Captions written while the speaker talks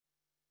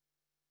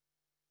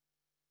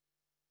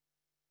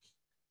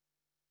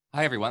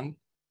Hi, everyone.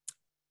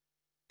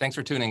 Thanks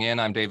for tuning in.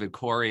 I'm David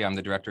Corey. I'm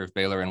the director of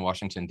Baylor in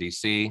Washington,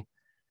 D.C.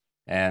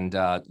 And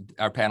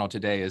our panel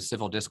today is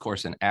Civil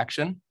Discourse in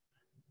Action.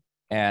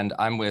 And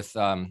I'm with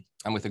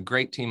a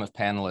great team of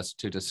panelists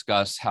to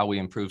discuss how we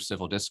improve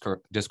civil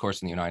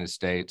discourse in the United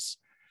States.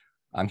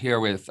 I'm here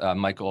with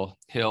Michael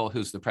Hill,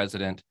 who's the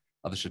president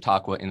of the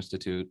Chautauqua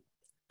Institute,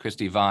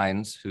 Christy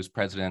Vines, who's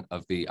president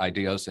of the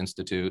Ideos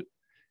Institute,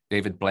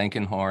 David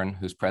Blankenhorn,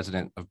 who's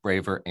president of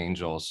Braver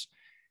Angels,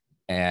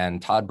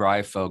 and Todd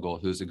Breyfogle,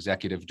 who's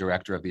executive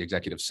director of the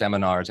executive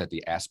seminars at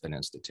the Aspen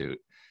Institute.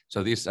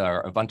 So these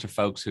are a bunch of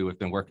folks who have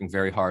been working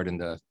very hard in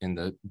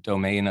the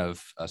domain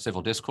of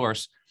civil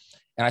discourse.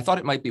 And I thought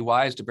it might be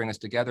wise to bring us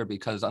together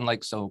because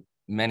unlike so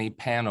many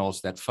panels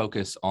that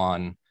focus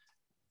on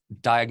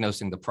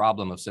diagnosing the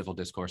problem of civil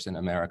discourse in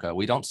America,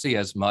 we don't see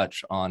as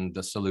much on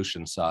the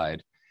solution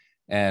side.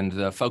 And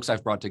the folks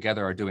I've brought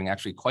together are doing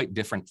actually quite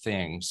different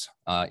things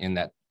in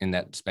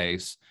that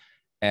space.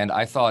 And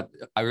I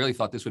really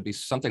thought this would be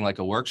something like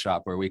a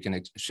workshop where we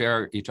can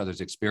share each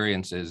other's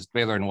experiences.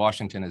 Baylor in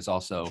Washington is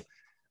also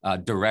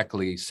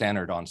directly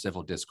centered on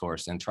civil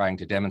discourse and trying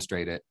to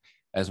demonstrate it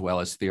as well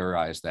as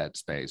theorize that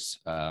space.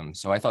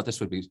 So I thought this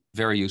would be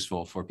very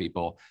useful for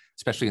people,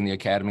 especially in the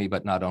academy,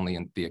 but not only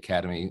in the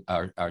academy,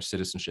 our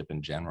citizenship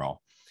in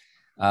general.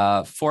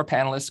 4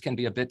 panelists can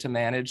be a bit to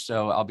manage,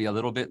 so I'll be a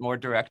little bit more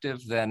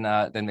directive than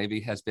maybe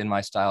has been my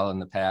style in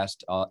the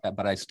past.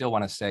 But I still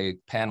want to say,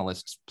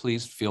 panelists,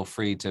 please feel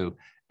free to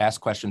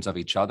ask questions of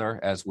each other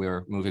as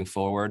we're moving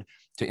forward,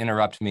 to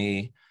interrupt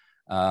me,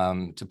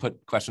 to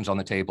put questions on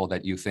the table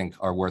that you think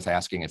are worth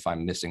asking if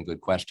I'm missing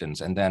good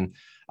questions. And then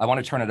I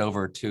want to turn it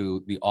over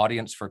to the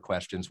audience for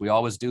questions. We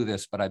always do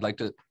this, but I'd like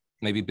to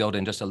maybe build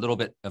in just a little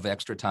bit of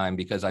extra time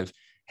because I've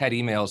had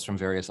emails from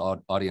various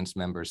audience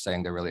members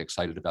saying they're really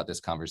excited about this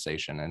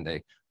conversation and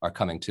they are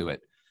coming to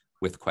it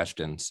with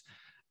questions.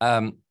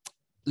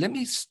 Let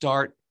me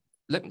start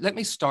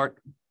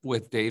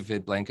with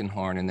David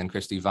Blankenhorn and then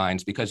Christy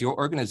Vines, because your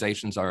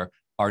organizations are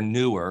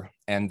newer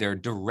and they're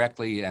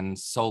directly and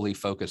solely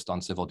focused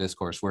on civil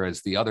discourse,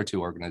 whereas the other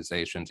 2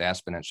 organizations,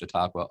 Aspen and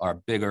Chautauqua,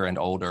 are bigger and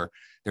older.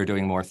 They're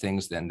doing more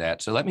things than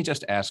that. So let me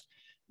just ask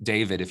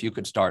David, if you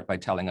could start by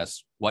telling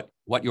us what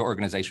your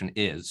organization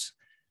is,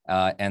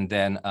 and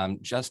then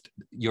just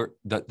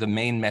the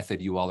main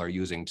method you all are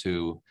using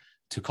to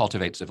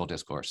cultivate civil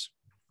discourse.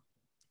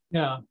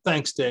 Yeah,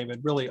 thanks,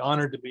 David. Really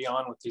honored to be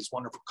on with these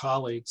wonderful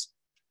colleagues.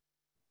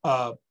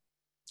 Our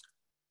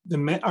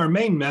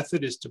main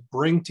method is to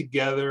bring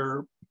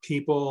together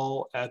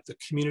people at the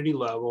community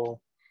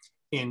level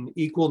in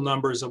equal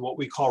numbers of what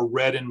we call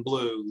red and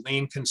blue,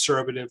 lean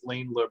conservative,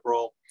 lean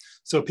liberal.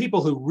 So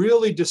people who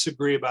really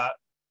disagree about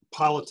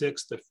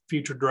politics, the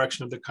future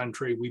direction of the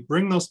country, we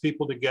bring those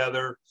people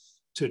together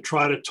to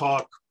try to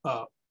talk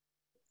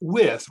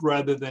with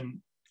rather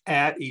than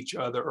at each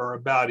other or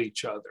about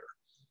each other.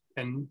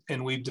 And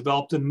we've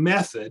developed a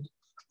method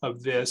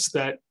of this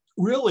that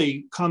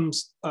really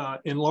comes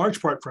in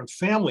large part from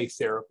family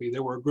therapy.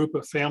 There were a group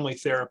of family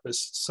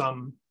therapists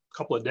some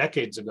couple of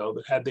decades ago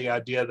that had the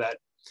idea that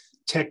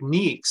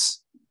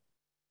techniques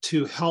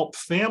to help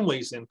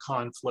families in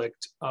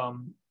conflict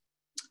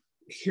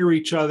hear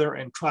each other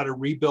and try to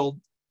rebuild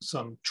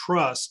some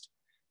trust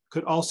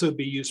could also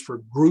be used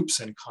for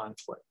groups in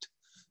conflict.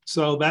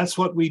 So that's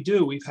what we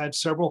do. We've had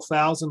several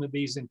thousand of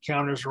these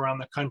encounters around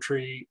the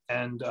country,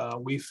 and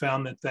we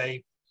found that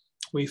they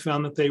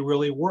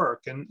really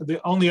work. And the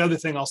only other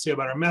thing I'll say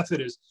about our method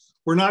is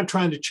we're not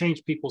trying to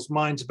change people's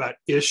minds about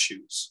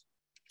issues.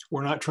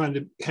 We're not trying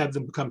to have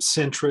them become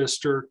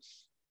centrist or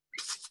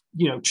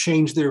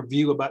change their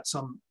view about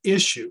some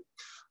issue.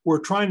 We're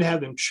trying to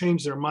have them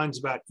change their minds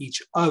about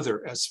each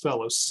other as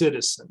fellow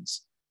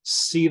citizens,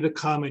 see the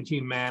common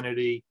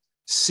humanity,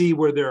 see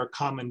where there are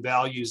common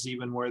values,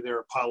 even where there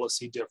are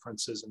policy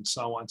differences and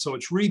so on. So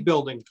it's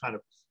rebuilding kind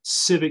of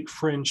civic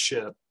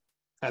friendship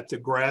at the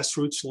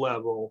grassroots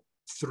level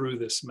through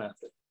this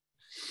method.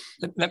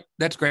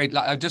 That's great.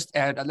 I'll just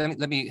add,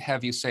 let me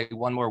have you say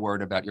one more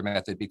word about your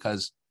method,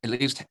 because at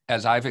least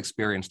as I've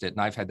experienced it,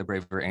 and I've had the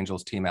Braver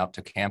Angels team out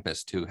to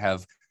campus to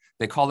have,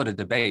 they call it a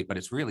debate, but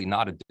it's really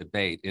not a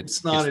debate.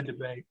 It's not a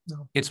debate,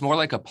 no. It's more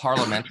like a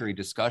parliamentary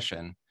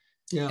discussion.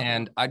 Yeah.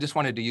 And I just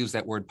wanted to use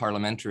that word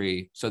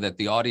parliamentary so that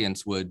the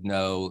audience would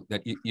know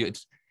that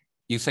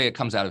you say it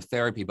comes out of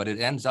therapy, but it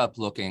ends up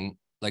looking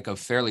like a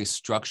fairly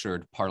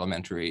structured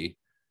parliamentary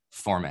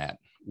format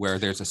where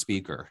there's a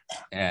speaker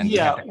and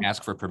you have to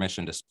ask for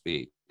permission to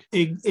speak.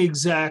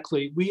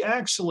 Exactly. We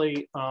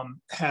actually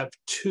have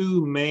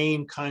 2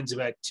 main kinds of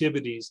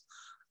activities.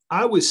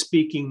 I was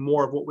speaking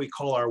more of what we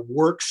call our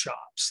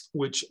workshops,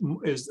 which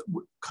is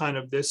kind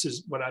of, this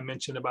is what I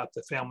mentioned about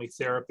the family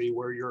therapy,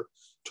 where you're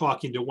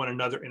talking to one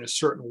another in a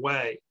certain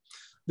way.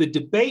 The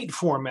debate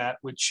format,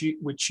 which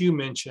you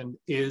mentioned,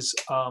 is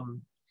a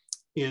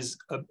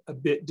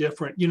bit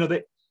different.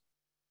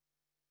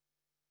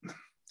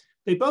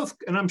 They both,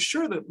 and I'm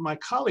sure that my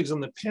colleagues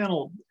on the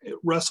panel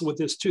wrestle with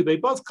this too, they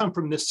both come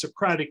from this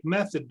Socratic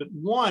method, but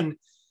one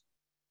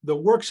the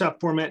workshop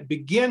format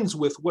begins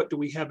with what do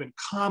we have in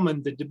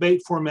common. The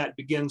debate format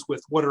begins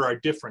with what are our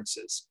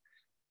differences.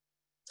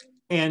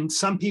 And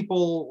some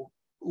people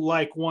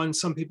like one,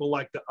 some people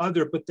like the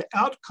other, but the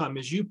outcome,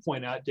 as you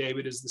point out,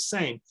 David, is the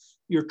same.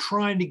 You're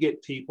trying to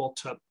get people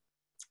to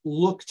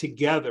look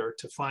together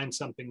to find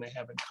something they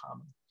have in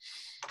common.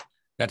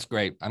 That's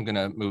great. I'm going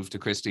to move to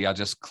Christy. I'll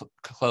just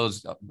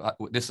close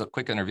this a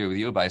quick interview with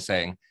you by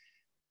saying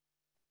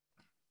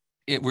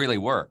it really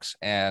works.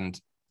 And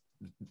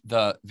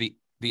the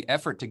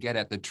effort to get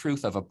at the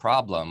truth of a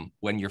problem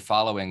when you're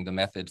following the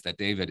methods that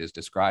David is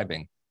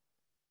describing,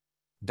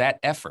 that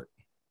effort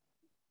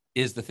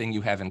is the thing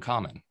you have in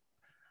common.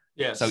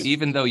 Yes. So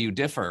even though you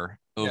differ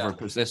over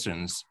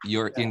positions,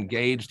 you're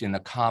engaged in a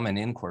common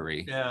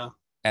inquiry. Yeah.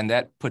 And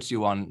that puts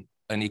you on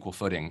an equal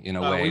footing in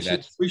a way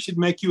we should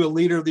make you a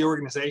leader of the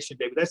organization,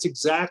 David. That's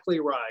exactly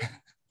right.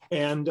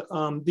 And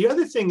the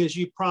other thing is,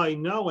 you probably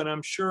know, and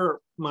I'm sure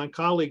my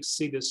colleagues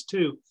see this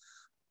too,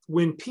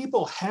 when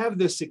people have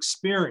this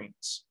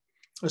experience,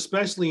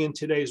 especially in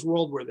today's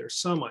world where there's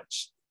so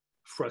much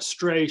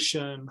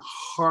frustration,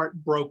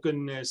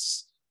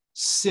 heartbrokenness,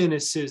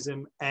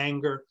 cynicism,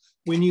 anger,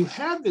 when you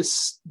have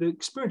the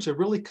experience of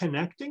really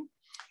connecting,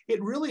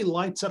 it really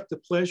lights up the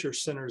pleasure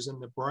centers in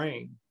the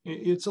brain.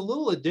 It's a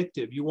little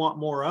addictive. You want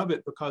more of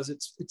it because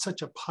it's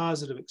such a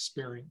positive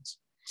experience.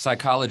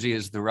 Psychology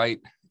is the right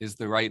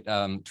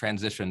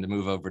transition to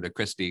move over to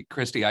Christy.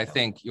 Christy, I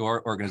think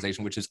your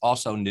organization, which is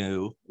also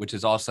new, which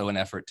is also an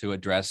effort to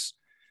address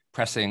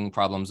pressing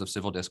problems of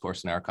civil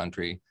discourse in our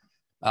country.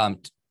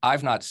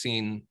 I've not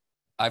seen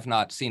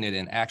it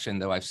in action,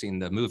 though I've seen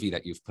the movie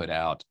that you've put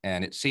out,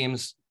 and it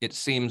seems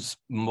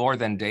more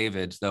than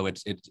David's, though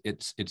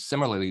it's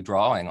similarly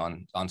drawing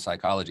on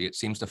psychology. It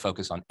seems to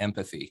focus on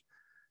empathy.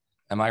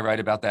 Am I right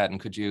about that? And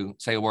could you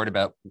say a word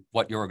about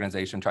what your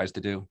organization tries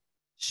to do?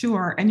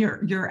 Sure, and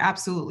you're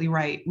absolutely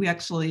right. We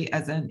actually,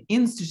 as an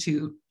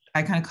institute,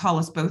 I kind of call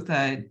us both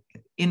a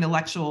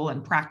intellectual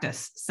and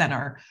practice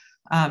center.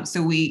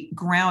 So we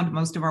ground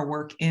most of our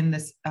work in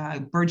this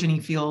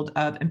burgeoning field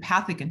of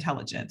empathic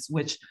intelligence,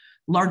 which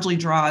largely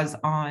draws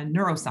on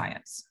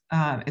neuroscience.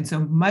 And so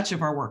much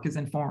of our work is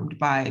informed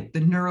by the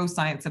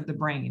neuroscience of the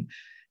brain.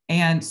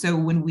 And so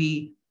when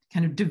we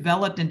kind of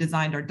developed and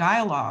designed our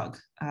dialogue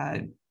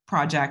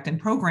project and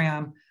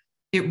program,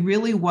 it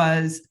really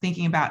was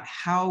thinking about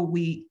how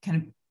we kind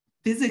of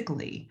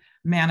physically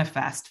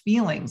manifest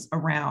feelings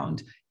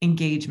around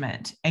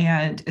engagement,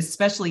 and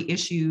especially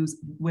issues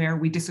where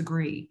we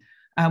disagree.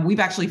 We've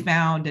actually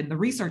found, and the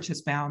research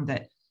has found,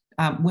 that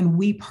when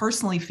we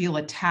personally feel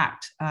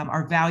attacked,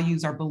 our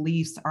values, our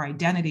beliefs, our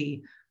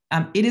identity,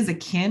 it is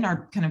akin,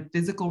 our kind of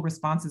physical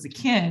response is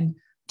akin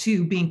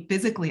to being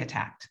physically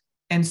attacked.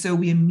 And so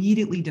we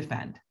immediately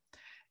defend.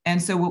 And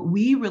so what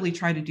we really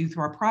try to do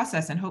through our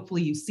process, and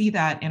hopefully you see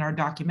that in our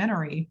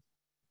documentary,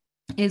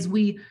 is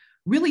we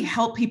really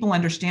help people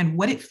understand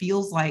what it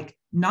feels like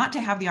not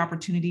to have the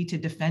opportunity to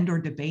defend or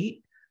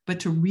debate, but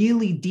to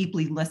really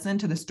deeply listen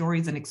to the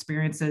stories and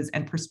experiences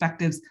and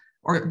perspectives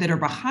that are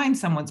behind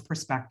someone's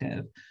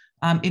perspective,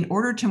 in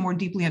order to more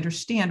deeply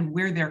understand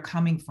where they're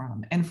coming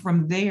from. And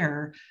from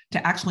there,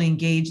 to actually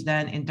engage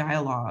then in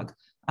dialogue.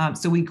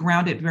 So we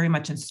ground it very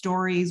much in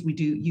stories. We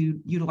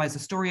do utilize a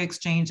story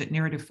exchange that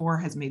Narrative 4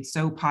 has made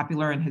so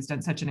popular and has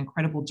done such an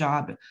incredible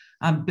job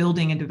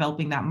building and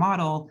developing that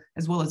model,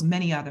 as well as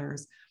many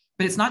others.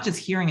 But it's not just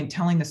hearing and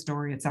telling the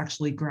story, it's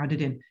actually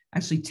grounded in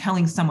actually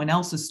telling someone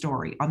else's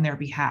story on their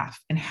behalf,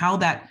 and how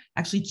that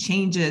actually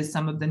changes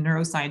some of the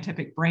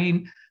neuroscientific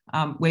brain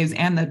waves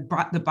and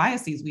the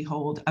biases we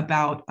hold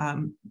about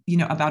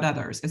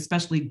others,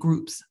 especially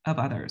groups of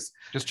others.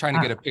 Just trying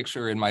to get a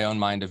picture in my own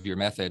mind of your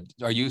method.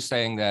 Are you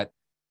saying that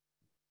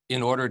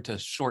in order to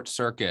short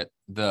circuit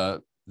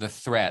the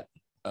threat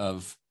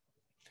of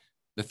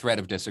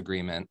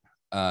disagreement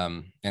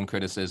and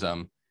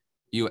criticism,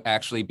 you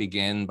actually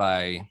begin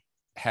by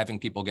having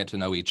people get to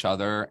know each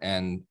other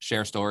and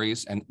share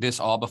stories, and this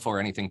all before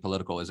anything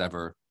political is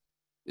ever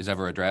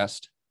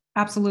addressed?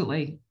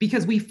 Absolutely,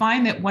 because we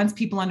find that once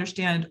people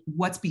understand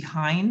what's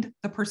behind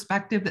the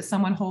perspective that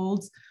someone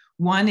holds,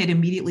 one, it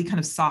immediately kind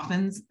of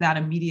softens that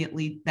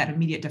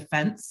immediate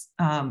defense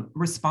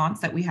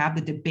response that we have,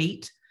 the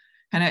debate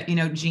kind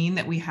of gene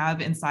that we have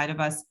inside of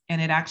us,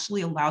 and it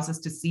actually allows us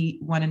to see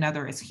one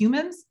another as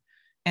humans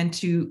and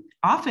to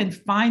often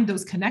find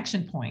those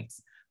connection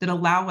points that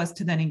allow us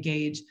to then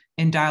engage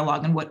in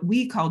dialogue and what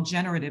we call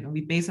generative, and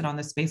we base it on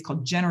this space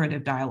called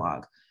generative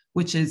dialogue,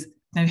 which is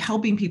kind of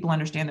helping people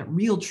understand that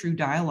real true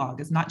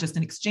dialogue is not just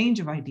an exchange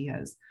of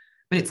ideas,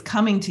 but it's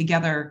coming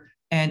together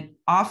and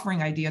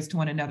offering ideas to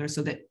one another,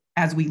 so that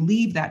as we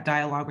leave that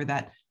dialogue or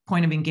that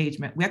point of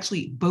engagement, we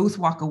actually both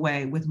walk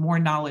away with more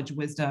knowledge,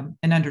 wisdom,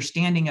 and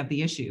understanding of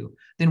the issue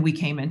than we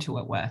came into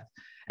it with.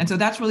 And so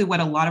that's really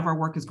what a lot of our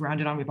work is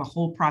grounded on. We have a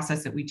whole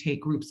process that we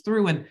take groups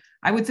through. And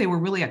I would say we're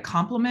really a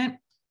complement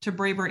to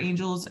Braver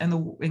Angels and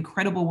the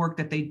incredible work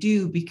that they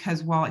do,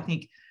 because while I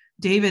think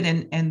David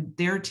and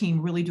their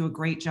team really do a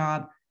great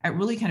job at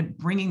really kind of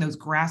bringing those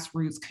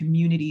grassroots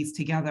communities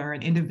together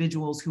and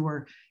individuals who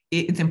are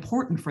it's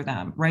important for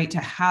them, right,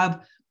 to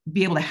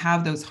be able to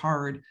have those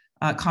hard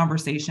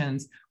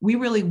conversations. We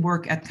really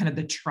work at kind of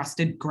the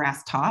trusted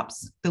grass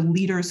tops, the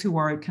leaders who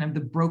are kind of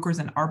the brokers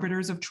and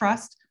arbiters of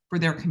trust for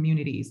their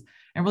communities,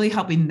 and really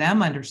helping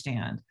them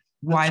understand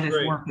why this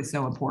work is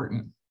so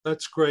important.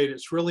 That's great.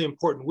 It's really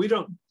important. We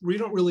don't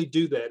really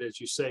do that,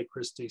 as you say,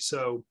 Christy.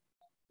 So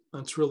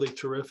that's really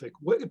terrific.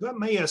 If I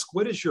may ask,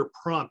 what is your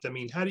prompt? I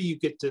mean, how do you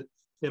get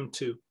them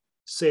to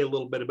say a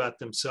little bit about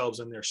themselves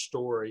and their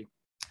story?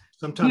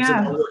 Sometimes in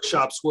our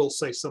workshops, we'll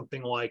say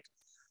something like,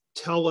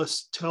 tell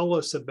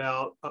us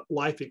about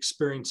life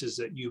experiences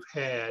that you've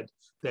had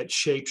that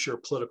shapes your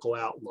political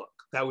outlook.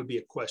 That would be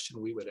a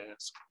question we would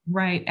ask.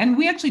 Right. And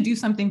we actually do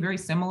something very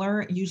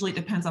similar. Usually it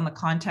depends on the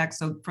context.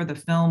 So for the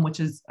film, which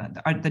is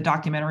the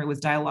documentary was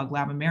Dialogue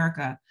Lab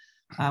America,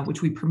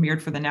 which we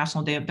premiered for the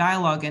National Day of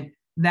Dialogue. And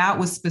that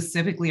was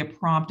specifically a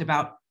prompt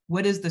about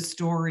what is the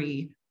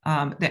story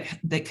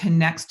that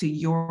connects to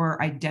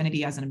your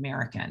identity as an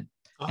American.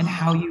 And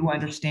how you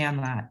understand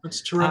that.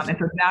 That's terrific. And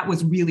so that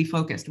was really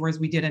focused, whereas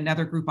we did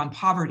another group on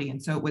poverty.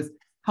 And so it was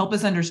help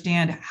us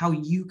understand how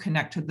you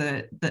connect to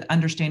the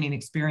understanding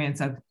experience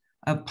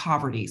of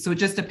poverty. So it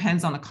just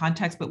depends on the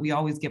context, but we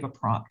always give a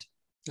prompt.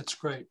 That's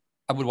great.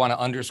 I would want to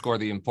underscore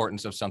the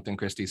importance of something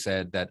Christy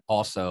said that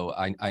also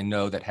I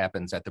know that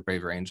happens at the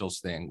Braver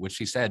Angels thing, which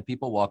she said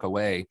people walk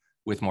away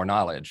with more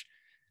knowledge.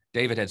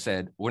 David had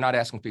said, we're not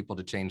asking people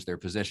to change their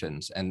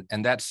positions. And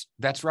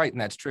that's right, and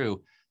that's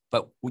true.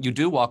 But you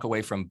do walk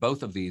away from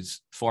both of these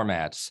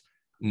formats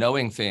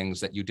knowing things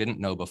that you didn't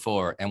know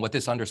before. And what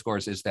this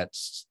underscores is that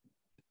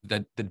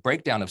the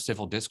breakdown of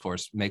civil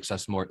discourse makes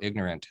us more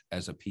ignorant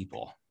as a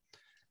people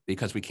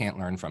because we can't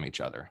learn from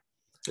each other.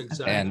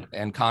 Exactly.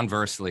 And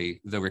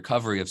conversely, the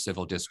recovery of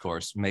civil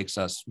discourse makes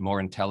us more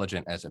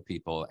intelligent as a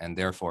people and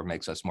therefore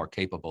makes us more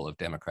capable of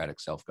democratic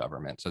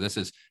self-government. So this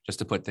is just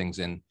to put things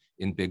in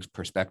big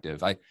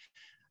perspective.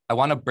 I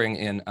want to bring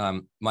in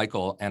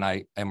Michael, and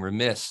I am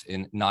remiss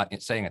in not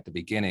saying at the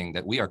beginning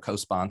that we are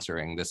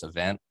co-sponsoring this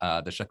event,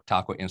 the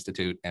Chautauqua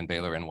Institute and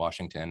Baylor in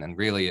Washington, and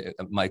really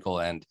Michael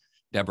and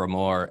Deborah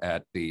Moore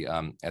at the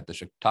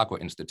Chautauqua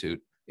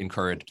Institute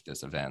encouraged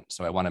this event.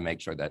 So I want to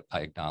make sure that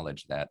I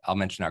acknowledge that. I'll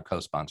mention our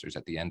co-sponsors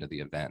at the end of the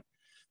event.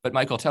 But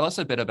Michael, tell us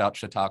a bit about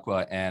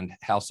Chautauqua and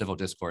how civil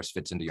discourse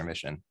fits into your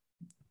mission.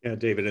 Yeah,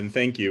 David, and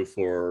thank you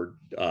for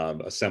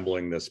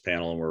assembling this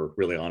panel. And we're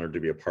really honored to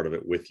be a part of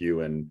it with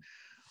you. And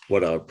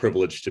what a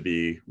privilege to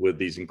be with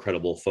these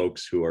incredible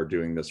folks who are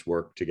doing this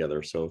work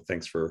together. So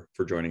thanks for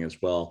joining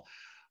as well.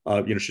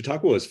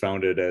 Chautauqua was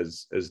founded,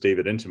 as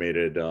David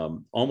intimated,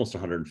 almost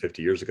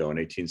 150 years ago in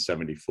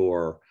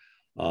 1874,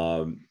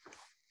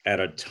 at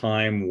a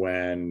time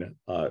when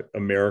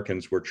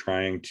Americans were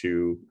trying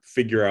to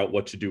figure out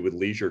what to do with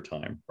leisure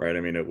time, right?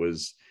 I mean, it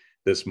was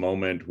this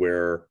moment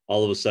where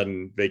all of a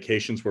sudden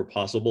vacations were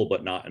possible,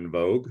 but not in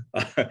vogue.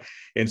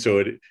 And so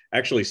it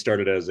actually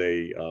started as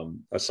a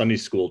Sunday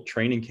school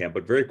training camp,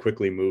 but very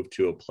quickly moved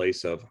to a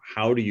place of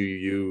how do you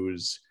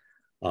use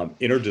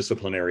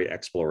interdisciplinary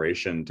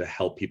exploration to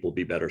help people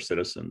be better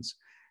citizens.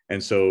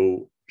 And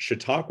so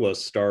Chautauqua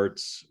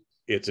starts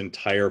its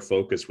entire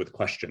focus with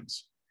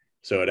questions.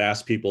 So it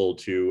asks people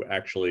to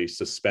actually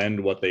suspend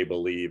what they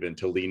believe and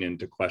to lean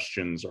into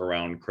questions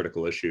around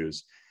critical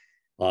issues.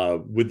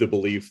 With the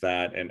belief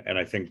that, and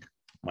I think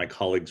my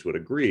colleagues would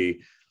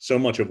agree, so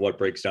much of what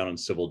breaks down in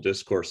civil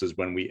discourse is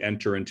when we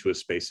enter into a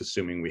space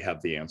assuming we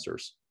have the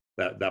answers.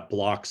 That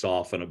blocks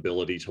off an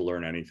ability to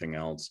learn anything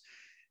else.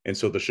 And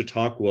so the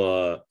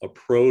Chautauqua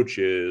approach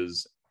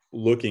is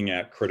looking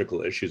at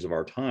critical issues of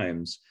our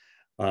times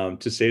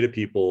to say to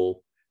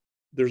people,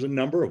 there's a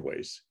number of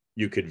ways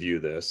you could view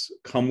this.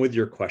 Come with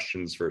your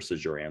questions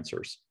versus your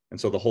answers. And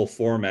so the whole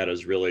format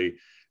is really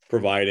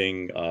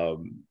providing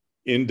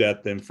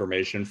in-depth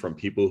information from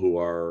people who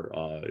are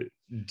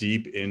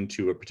deep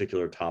into a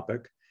particular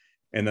topic.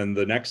 And then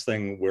the next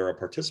thing where a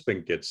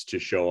participant gets to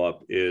show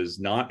up is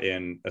not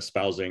in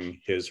espousing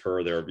his,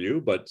 her, their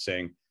view, but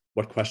saying,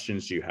 what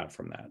questions do you have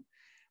from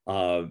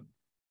that?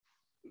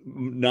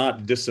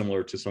 Not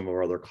dissimilar to some of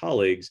our other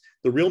colleagues,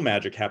 the real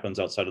magic happens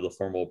outside of the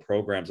formal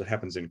programs. It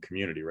happens in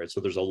community, right?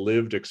 So there's a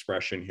lived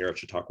expression here at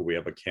Chautauqua. We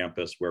have a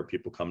campus where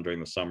people come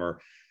during the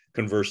summer.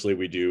 Conversely,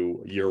 we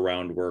do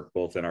year-round work,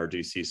 both in our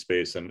DC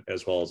space and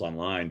as well as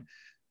online.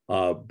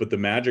 But the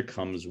magic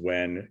comes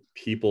when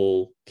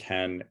people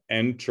can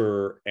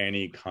enter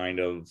any kind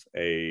of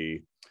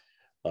a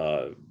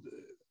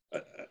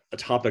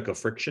topic of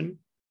friction,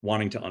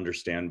 wanting to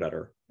understand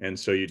better. And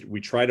so we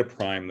try to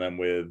prime them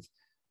with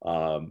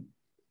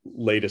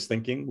latest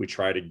thinking. We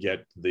try to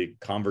get the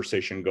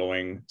conversation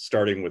going,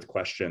 starting with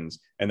questions,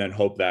 and then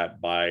hope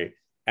that by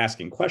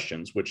asking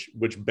questions, which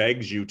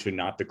begs you to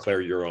not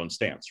declare your own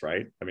stance,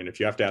 right? I mean, if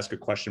you have to ask a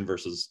question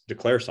versus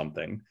declare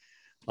something,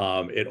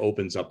 it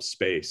opens up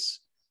space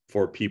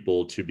for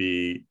people to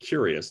be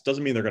curious.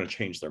 Doesn't mean they're going to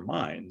change their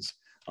minds,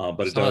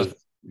 but it does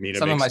mean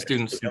some of my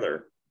students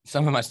together.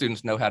 Some of my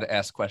students know how to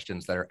ask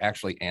questions that are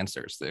actually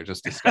answers. They're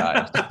just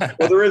disguised.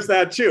 Well, there is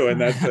that too,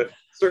 and that's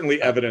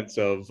certainly evidence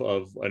of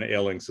an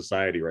ailing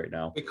society right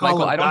now.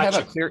 Michael, I don't have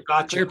a clear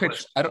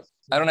picture.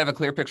 I don't have a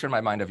clear picture in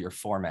my mind of your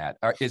format.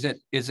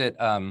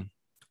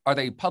 Are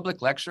they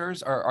public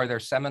lectures, or are there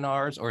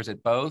seminars, or is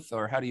it both,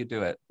 or how do you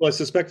do it? Well, I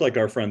suspect, like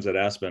our friends at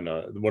Aspen,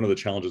 one of the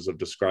challenges of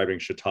describing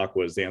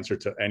Chautauqua is the answer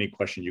to any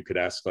question you could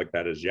ask like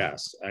that is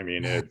yes. I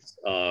mean, it's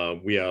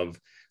we have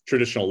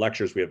traditional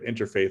lectures, we have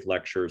interfaith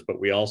lectures,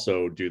 but we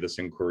also do this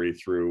inquiry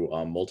through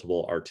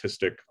multiple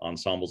artistic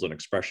ensembles and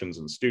expressions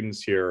and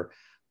students here.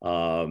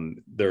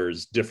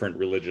 There's different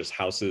religious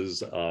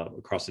houses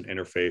across an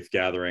interfaith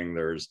gathering.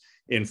 There's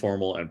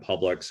informal and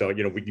public. So,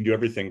 you know, we can do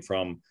everything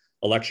from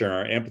a lecture in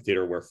our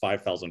amphitheater where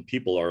 5,000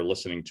 people are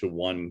listening to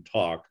one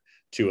talk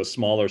to a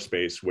smaller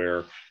space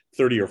where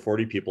 30 or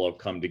 40 people have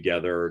come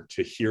together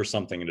to hear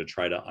something and to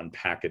try to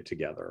unpack it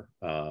together.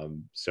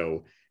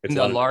 So it's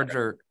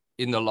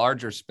in the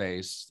larger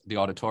space, the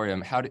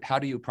auditorium, how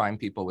do you prime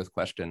people with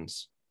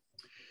questions?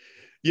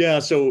 Yeah,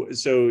 so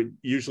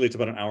usually it's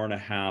about an hour and a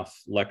half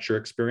lecture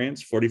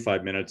experience.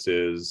 45 minutes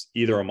is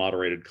either a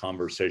moderated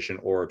conversation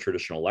or a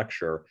traditional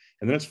lecture.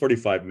 And then it's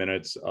 45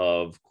 minutes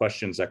of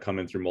questions that come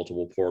in through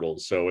multiple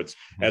portals. So it's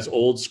as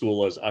old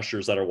school as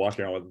ushers that are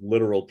walking around with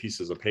literal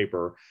pieces of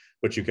paper,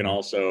 but you can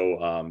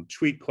also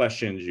tweet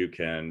questions. You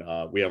can,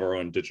 we have our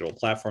own digital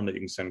platform that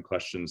you can send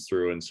questions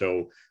through. And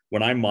so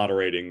when I'm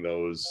moderating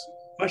those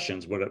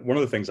questions, one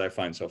of the things I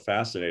find so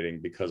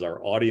fascinating, because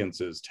our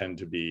audiences tend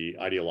to be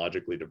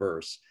ideologically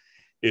diverse,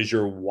 is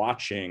you're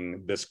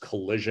watching this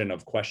collision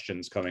of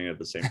questions coming at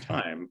the same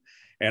time.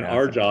 And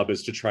our job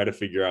is to try to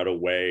figure out a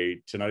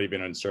way to not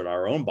even insert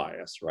our own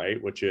bias,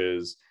 right? Which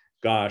is,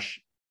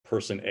 gosh,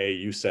 person A,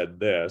 you said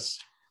this.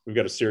 We've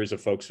got a series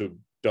of folks who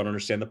don't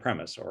understand the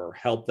premise, or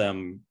help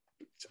them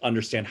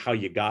understand how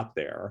you got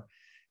there.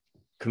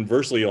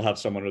 Conversely, you'll have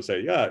someone who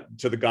say, yeah,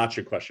 to the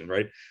gotcha question,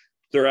 right?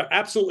 They're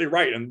absolutely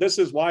right. And this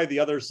is why the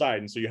other side.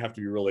 And so you have to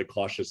be really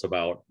cautious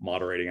about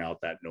moderating out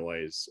that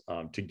noise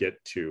to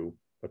get to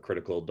a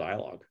critical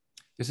dialogue.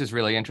 This is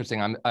really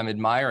interesting. I'm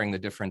admiring the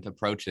different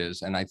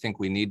approaches, and I think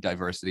we need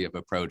diversity of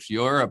approach.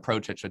 Your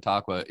approach at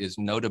Chautauqua is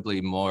notably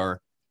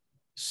more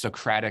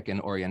Socratic in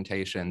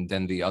orientation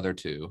than the other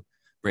two,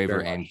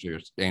 Braver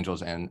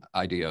Angels and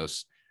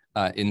Ideos,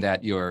 in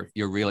that you're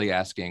really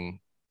asking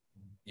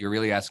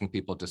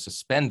people to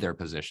suspend their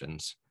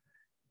positions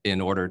in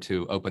order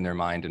to open their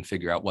mind and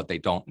figure out what they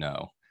don't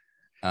know.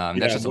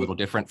 That's just a little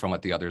different from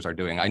what the others are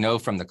doing. I know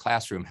from the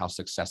classroom how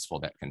successful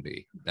that can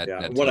be.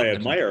 What I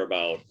admire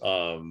about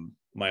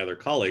my other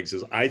colleagues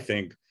is I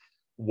think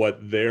what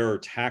they're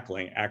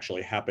tackling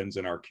actually happens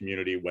in our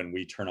community when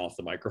we turn off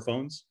the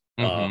microphones.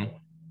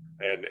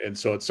 And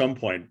so at some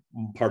point,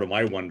 part of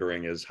my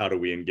wondering is, how do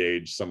we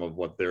engage some of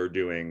what they're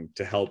doing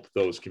to help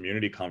those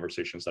community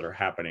conversations that are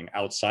happening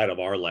outside of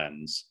our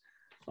lens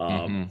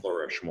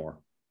flourish more?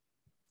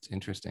 It's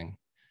interesting.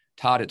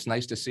 Todd, it's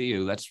nice to see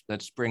you.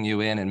 Let's bring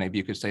you in, and maybe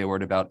you could say a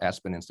word about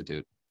Aspen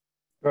Institute.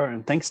 Sure,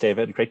 and thanks,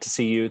 David. Great to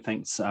see you.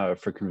 Thanks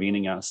for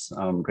convening us.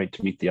 Great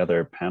to meet the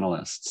other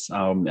panelists.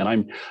 And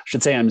I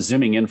should say I'm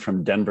zooming in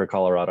from Denver,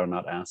 Colorado,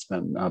 not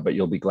Aspen, but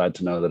you'll be glad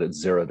to know that it's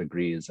 0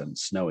 degrees and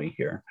snowy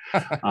here.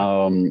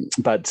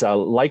 But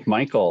like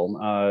Michael,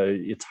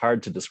 it's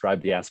hard to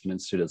describe the Aspen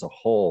Institute as a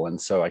whole, and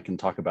so I can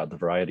talk about the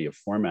variety of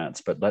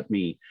formats, but let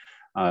me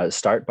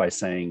start by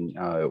saying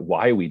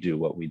why we do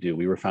what we do.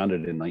 We were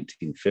founded in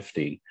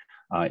 1950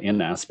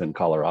 in Aspen,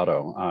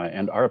 Colorado,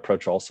 and our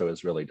approach also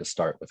is really to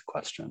start with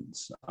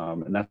questions.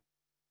 And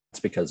that's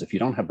because if you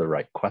don't have the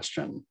right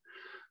question,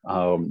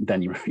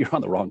 then you're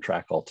on the wrong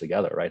track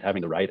altogether, right?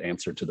 Having the right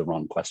answer to the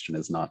wrong question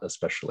is not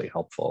especially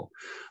helpful.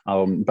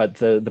 But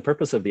the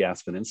purpose of the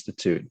Aspen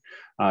Institute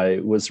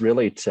was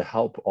really to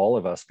help all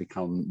of us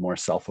become more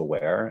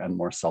self-aware and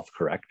more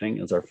self-correcting,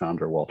 as our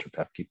founder, Walter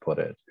Pepke, put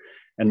it,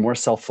 and more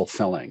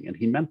self-fulfilling. And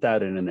he meant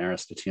that in an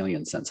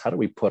Aristotelian sense. How do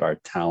we put our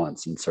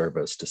talents in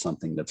service to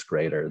something that's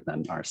greater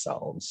than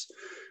ourselves?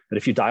 But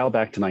if you dial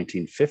back to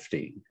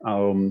 1950,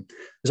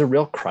 there's a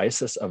real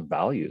crisis of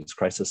values,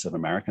 crisis of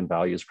American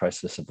values,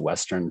 crisis of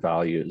Western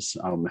values.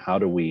 How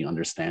do we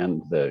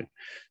understand the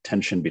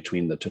tension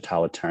between the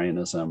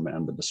totalitarianism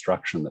and the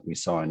destruction that we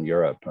saw in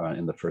Europe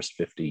in the first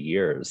 50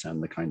 years,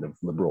 and the kind of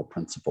liberal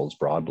principles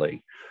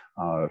broadly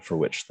for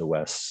which the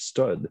West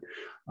stood?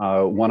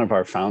 One of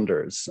our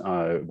founders,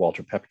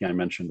 Walter Pepke, I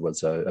mentioned,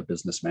 was a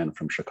businessman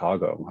from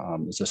Chicago.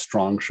 There's a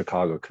strong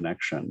Chicago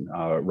connection.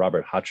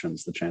 Robert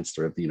Hutchins, the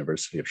chancellor of the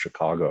University of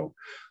Chicago,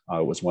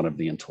 was one of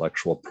the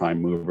intellectual prime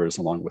movers,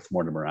 along with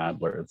Mortimer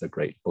Adler, the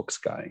great books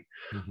guy.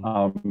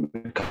 A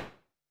couple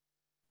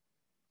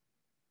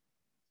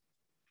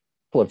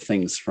of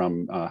things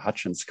from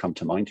Hutchins come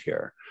to mind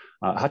here.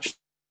 Hutchins,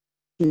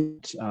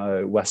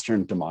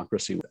 Western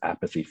democracy with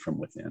apathy from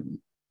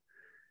within.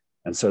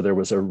 And so there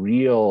was a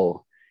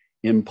real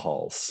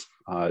impulse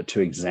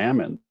to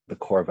examine the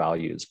core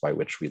values by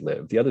which we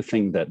live. The other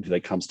thing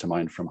that comes to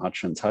mind from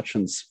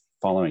Hutchins,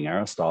 following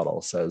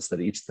Aristotle, says that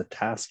the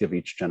task of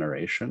each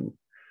generation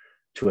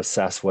to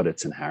assess what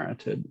it's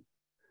inherited.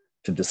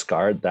 to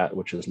discard that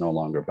which is no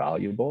longer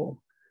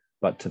valuable,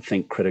 but to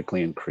think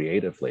critically and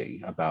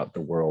creatively about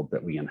the world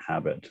that we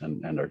inhabit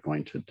and are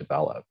going to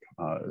develop.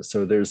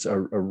 So there's a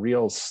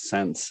real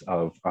sense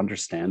of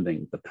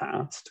understanding the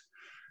past,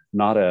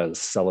 not as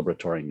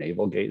celebratory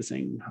navel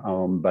gazing,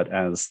 but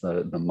as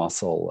the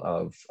muscle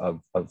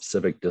of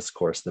civic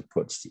discourse that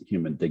puts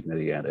human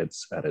dignity at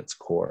its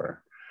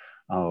core.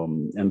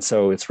 And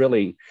so it's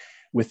really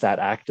with that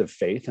act of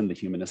faith in the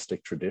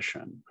humanistic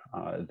tradition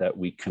that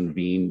we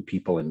convene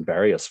people in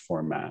various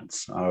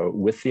formats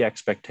with the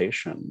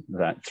expectation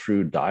that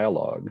through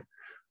dialogue,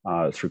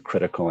 through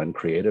critical and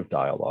creative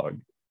dialogue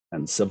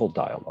and civil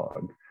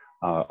dialogue,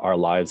 our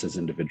lives as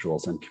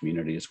individuals and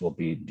communities will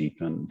be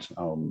deepened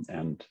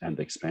and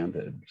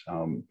expanded.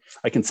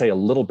 I can say a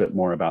little bit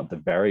more about the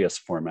various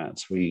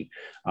formats. We,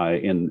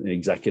 in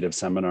executive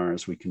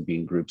seminars, we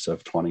convene groups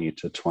of 20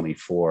 to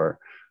 24,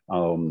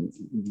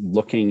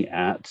 looking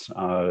at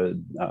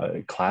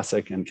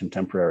classic and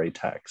contemporary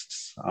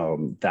texts.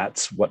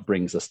 That's what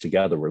brings us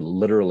together. We're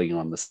literally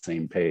on the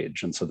same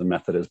page. And so the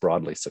method is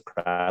broadly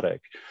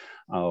Socratic,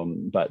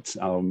 but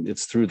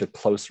it's through the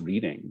close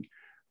reading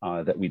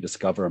that we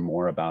discover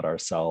more about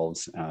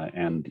ourselves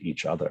and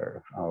each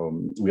other.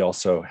 We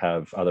also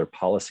have other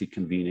policy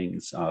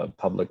convenings,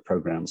 public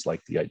programs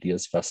like the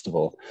Ideas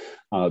Festival,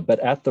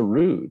 but at the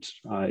root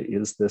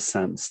is this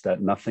sense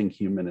that nothing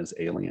human is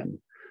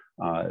alien,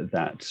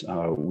 that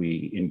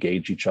we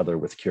engage each other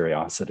with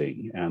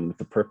curiosity, and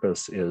the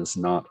purpose is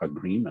not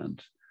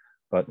agreement,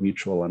 but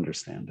mutual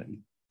understanding.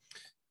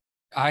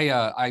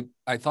 I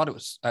thought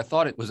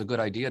it was a good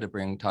idea to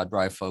bring Todd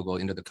Breyfogle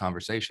into the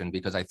conversation,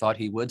 because I thought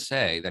he would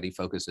say that he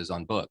focuses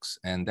on books,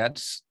 and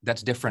that's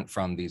different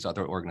from these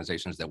other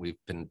organizations that we've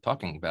been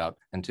talking about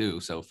and to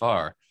so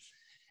far.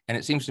 And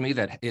it seems to me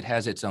that it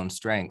has its own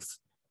strength.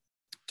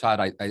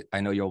 Todd,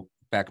 I know you'll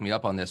back me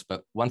up on this,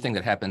 but one thing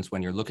that happens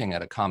when you're looking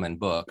at a common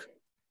book,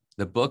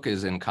 the book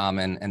is in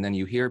common, and then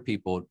you hear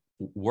people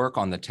work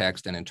on the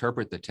text and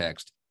interpret the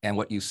text. And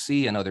what you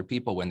see in other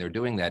people when they're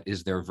doing that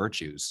is their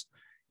virtues.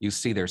 You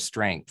see their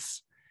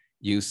strengths.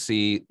 You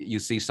see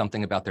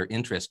something about their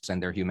interests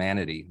and their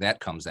humanity that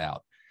comes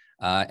out.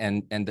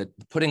 And that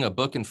putting a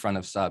book in front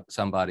of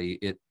somebody,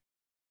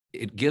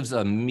 it gives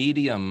a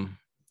medium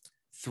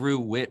through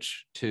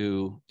which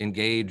to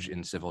engage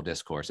in civil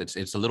discourse.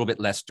 It's a little bit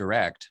less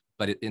direct,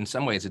 but in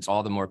some ways it's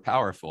all the more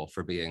powerful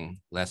for being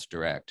less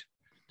direct.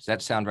 Does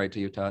that sound right to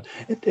you, Todd?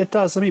 It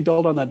does. Let me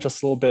build on that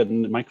just a little bit.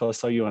 And Michael, I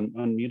saw you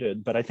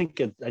unmuted, but I think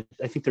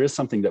there is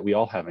something that we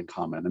all have in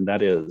common, and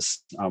that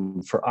is,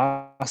 for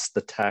us, the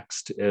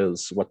text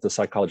is what the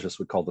psychologists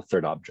would call the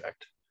third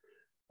object,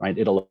 right?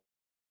 It allows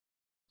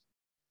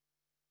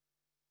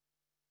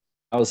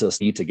us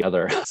to be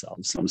together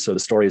ourselves. So the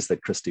stories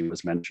that Christy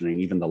was mentioning,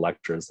 even the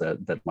lectures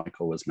that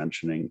Michael was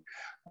mentioning,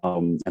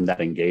 and that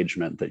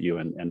engagement that you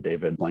and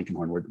David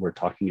Blankenhorn were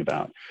talking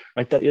about,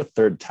 right? That is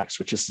third text,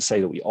 which is to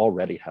say that we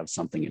already have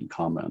something in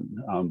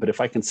common. But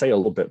if I can say a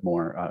little bit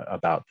more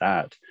about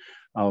that,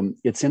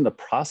 it's in the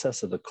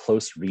process of the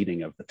close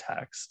reading of the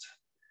text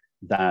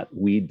that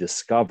we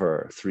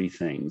discover three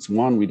things.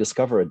 One, we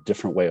discover a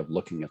different way of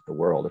looking at the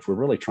world. If we're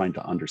really trying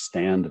to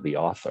understand the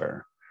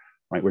author,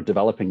 right, we're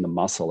developing the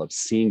muscle of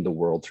seeing the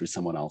world through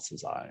someone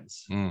else's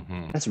eyes.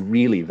 Mm-hmm. That's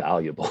really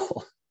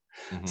valuable.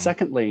 Mm-hmm.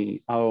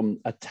 Secondly,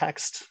 a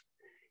text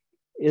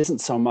isn't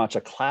so much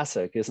a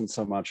classic, isn't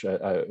so much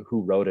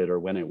who wrote it or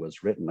when it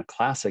was written. A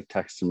classic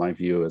text, in my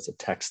view, is a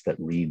text that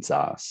reads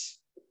us.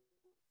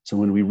 So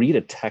when we read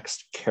a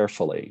text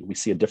carefully, we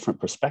see a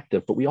different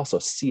perspective, but we also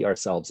see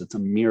ourselves. It's a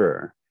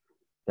mirror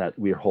that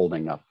we're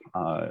holding up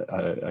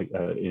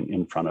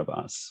in front of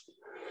us.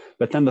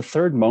 But then the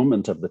third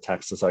moment of the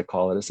text, as I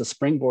call it, is a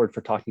springboard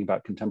for talking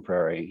about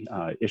contemporary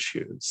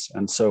issues.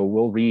 And so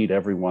we'll read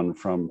everyone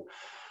from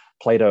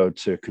Plato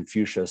to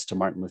Confucius to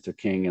Martin Luther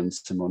King and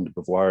Simone de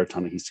Beauvoir,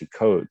 Ta-Nehisi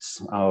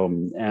Coates.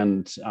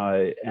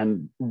 And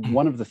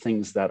one of the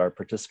things that our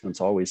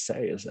participants always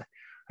say is,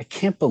 I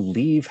can't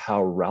believe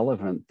how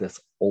relevant this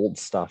old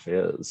stuff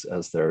is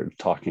as they're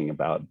talking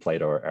about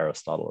Plato or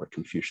Aristotle or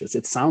Confucius.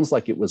 It sounds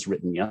like it was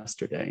written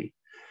yesterday,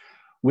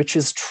 which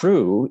is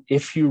true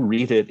if you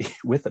read it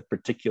with a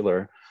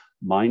particular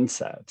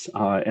mindset.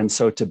 And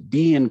so to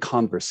be in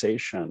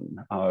conversation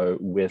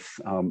with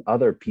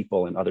other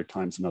people in other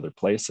times and other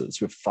places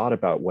who've thought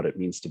about what it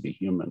means to be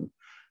human,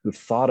 who've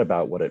thought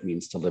about what it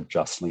means to live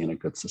justly in a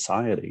good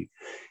society,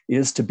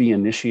 is to be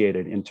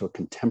initiated into a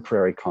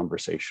contemporary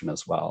conversation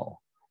as well.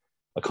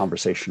 A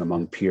conversation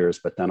among peers,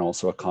 but then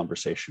also a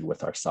conversation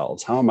with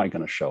ourselves. How am I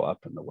going to show up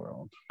in the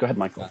world? Go ahead,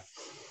 Michael.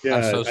 Yeah,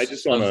 I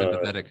just want to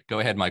sympathetic. Go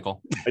ahead,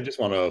 Michael. I just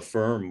want to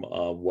affirm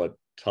what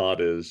Todd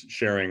is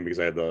sharing, because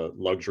I had the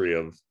luxury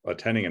of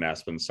attending an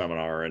Aspen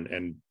seminar,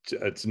 and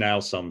it's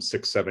now some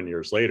 6-7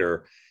 years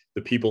later.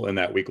 The people in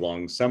that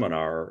week-long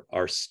seminar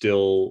are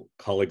still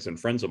colleagues and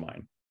friends of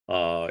mine,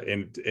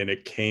 and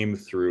it came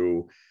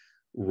through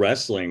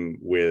wrestling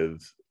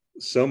with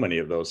so many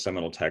of those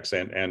seminal texts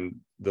and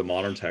the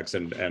modern texts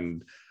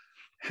and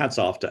hats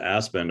off to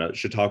Aspen.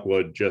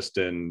 Chautauqua just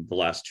in the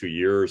last 2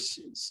 years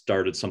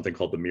started something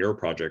called the Mirror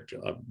Project,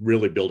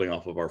 really building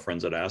off of our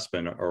friends at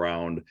Aspen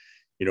around,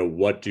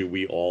 what do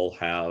we all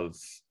have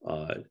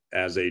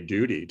as a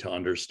duty to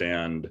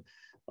understand,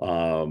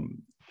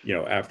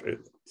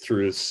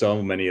 through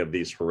so many of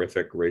these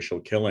horrific racial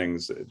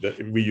killings,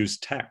 that we use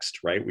text,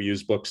 right? We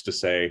use books to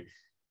say,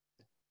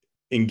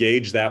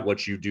 engage that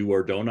what you do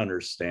or don't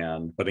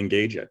understand, but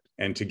engage it.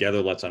 And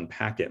together, let's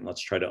unpack it and let's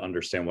try to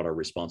understand what our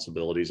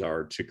responsibilities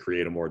are to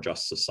create a more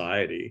just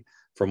society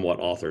from what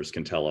authors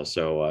can tell us.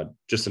 So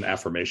just an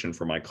affirmation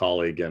for my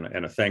colleague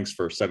and a thanks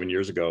for 7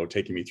 years ago,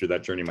 taking me through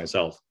that journey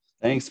myself.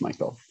 Thanks,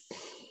 Michael.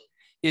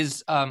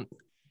 Is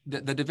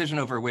the division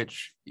over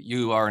which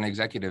you are an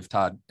executive,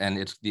 Todd, and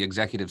it's the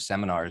executive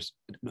seminars,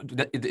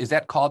 is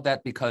that called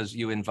that because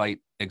you invite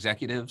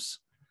executives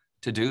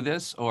to do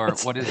this, or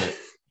what is it?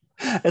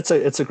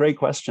 It's a great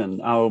question.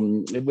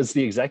 It was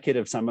the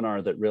executive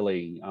seminar that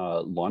really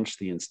launched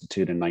the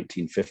Institute in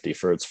 1950.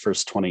 For its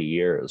first 20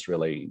 years,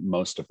 really,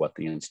 most of what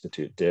the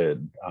Institute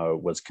did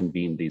was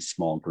convene these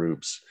small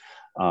groups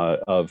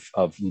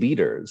of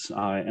leaders.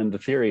 And the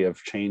theory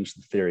of change,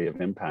 the theory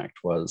of impact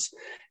was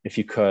if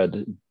you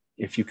could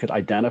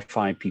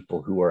identify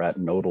people who are at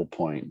nodal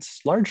points,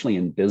 largely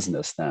in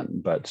business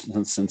then, but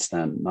since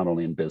then, not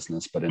only in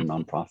business, but in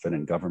nonprofit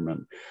and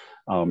government,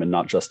 and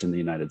not just in the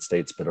United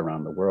States, but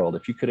around the world,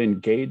 if you could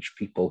engage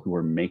people who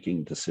are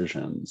making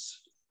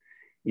decisions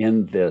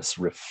in this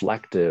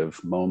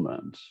reflective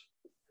moment,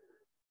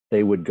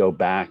 they would go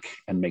back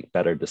and make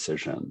better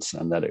decisions.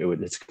 And that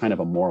it's kind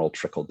of a moral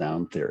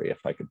trickle-down theory,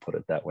 if I could put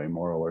it that way,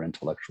 moral or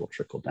intellectual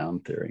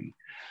trickle-down theory.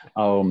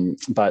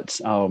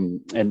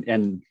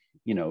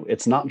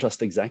 It's not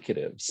just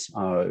executives,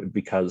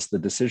 because the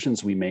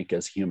decisions we make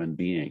as human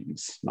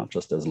beings, not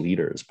just as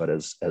leaders, but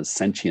as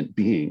sentient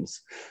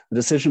beings, the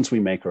decisions we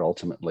make are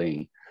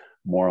ultimately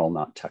moral,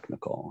 not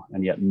technical.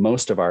 And yet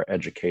most of our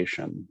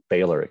education,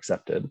 Baylor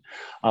accepted,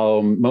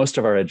 most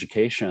of our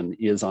education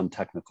is on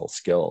technical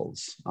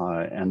skills.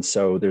 And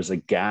so there's a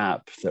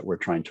gap that we're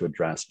trying to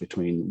address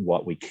between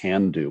what we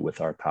can do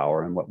with our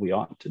power and what we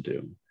ought to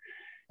do.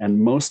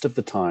 And most of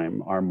the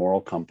time, our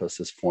moral compass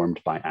is formed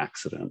by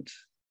accident.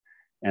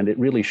 And it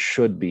really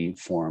should be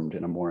formed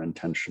in a more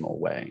intentional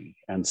way.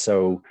 And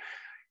so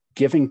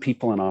giving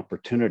people an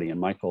opportunity, and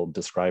Michael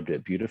described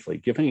it beautifully,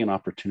 giving people an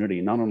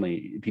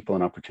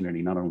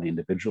opportunity, not only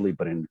individually,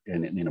 but in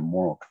a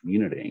moral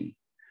community,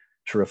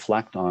 to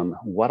reflect on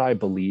what I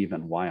believe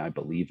and why I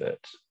believe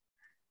it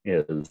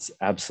is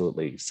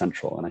absolutely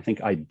central. And I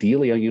think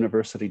ideally a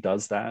university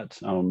does that.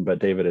 But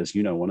David, as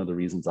you know, one of the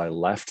reasons I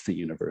left the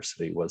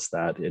university was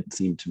that it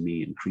seemed to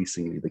me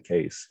increasingly the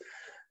case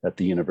that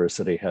the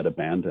university had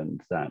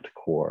abandoned that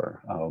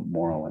core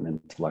moral and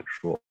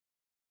intellectual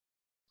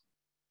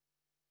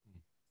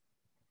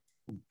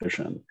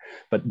vision.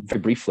 But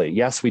very briefly,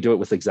 yes, we do it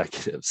with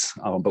executives,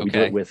 but we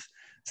do it with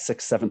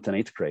 6th, 7th, and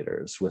 8th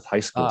graders, with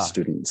high school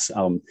students.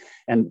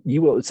 And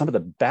some of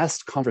the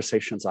best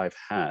conversations I've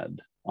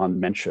had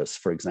on Mencius,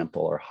 for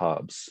example, or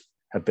Hobbes,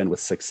 have been with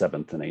 6th,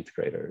 7th, and 8th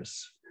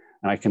graders.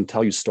 And I can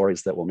tell you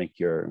stories that will make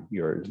your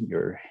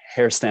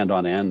hair stand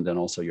on end and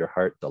also your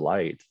heart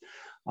delight.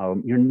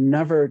 You're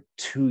never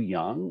too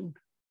young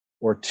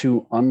or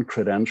too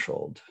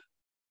uncredentialed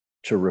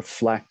to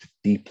reflect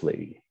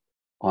deeply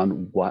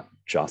on what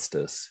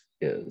justice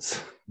is.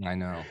 I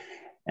know.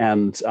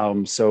 And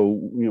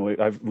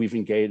we've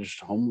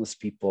engaged homeless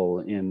people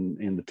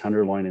in the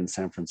Tenderloin in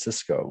San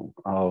Francisco.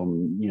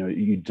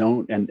 You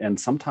don't, and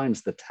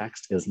sometimes the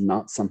text is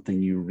not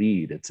something you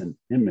read; it's an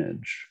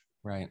image.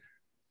 Right.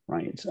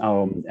 Right.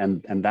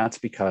 And that's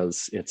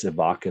because it's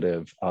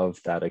evocative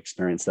of that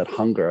experience, that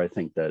hunger, I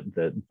think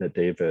that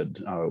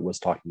David was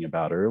talking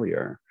about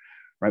earlier.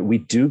 Right. We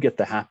do get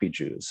the happy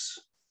juice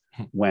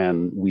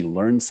when we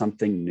learn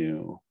something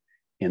new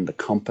in the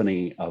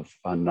company of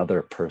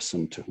another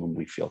person to whom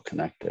we feel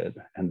connected.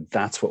 And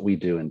that's what we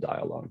do in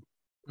dialogue.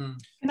 Can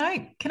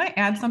I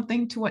add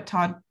something to what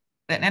Todd,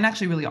 and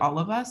actually really all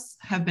of us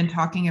have been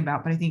talking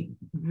about, but I think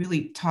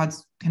really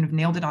Todd's kind of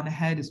nailed it on the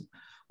head, is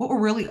what we're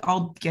really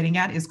all getting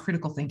at is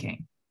critical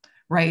thinking,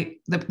 right?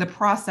 The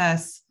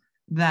process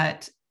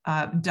that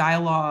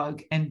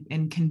dialogue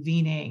and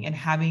convening and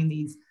having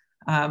these,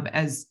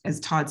 as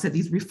Todd said,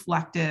 these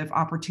reflective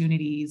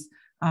opportunities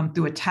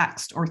through a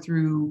text or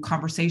through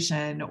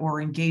conversation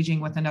or engaging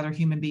with another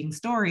human being's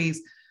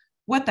stories,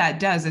 what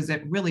that does is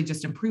it really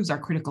just improves our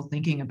critical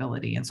thinking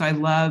ability. And so I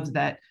love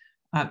that,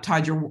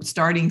 Todd, you're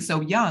starting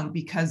so young,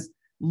 because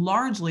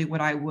largely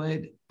what I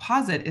would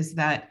posit is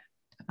that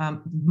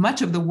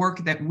much of the work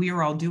that we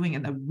are all doing,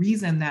 and the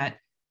reason that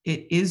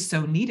it is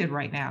so needed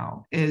right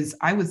now, is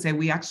I would say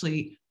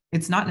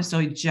it's not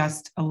necessarily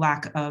just a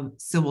lack of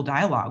civil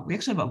dialogue. We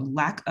actually have a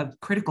lack of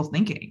critical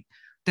thinking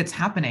that's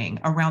happening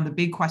around the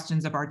big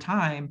questions of our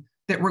time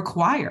that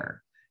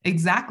require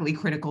exactly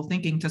critical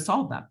thinking to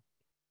solve them.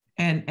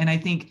 And I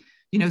think,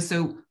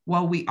 so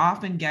while we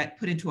often get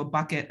put into a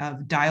bucket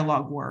of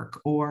dialogue work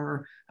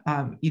or,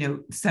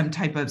 some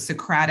type of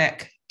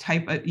Socratic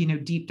type of,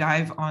 deep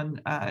dive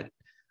on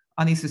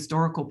on these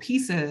historical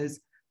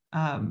pieces,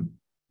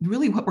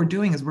 really what we're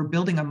doing is we're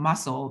building a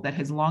muscle that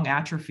has long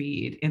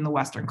atrophied in the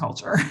Western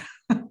culture.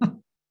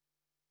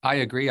 I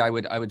agree. I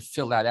would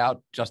fill that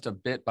out just a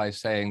bit by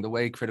saying the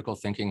way critical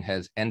thinking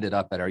has ended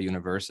up at our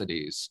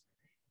universities,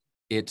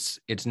 it's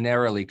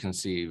narrowly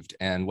conceived,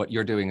 and what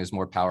you're doing is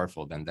more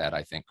powerful than that,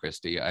 I think,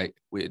 Christy.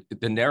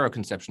 The narrow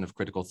conception of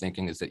critical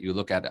thinking is that you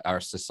look at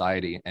our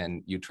society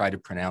and you try to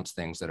pronounce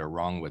things that are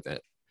wrong with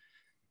it.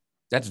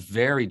 That's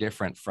very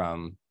different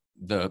from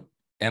the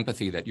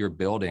empathy that you're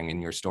building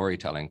in your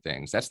storytelling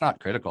things. That's not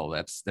critical.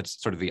 That's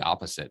sort of the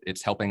opposite.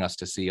 It's helping us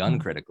to see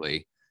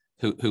uncritically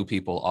who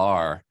people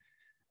are.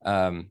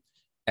 And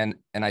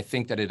I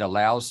think that it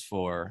allows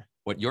for,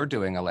 what you're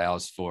doing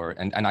allows for,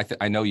 and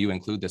I know you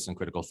include this in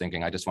critical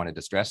thinking, I just wanted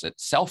to stress it,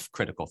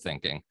 self-critical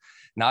thinking,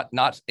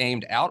 not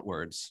aimed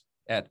outwards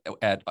at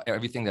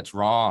everything that's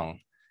wrong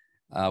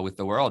with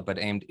the world, but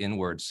aimed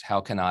inwards. How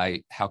can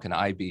I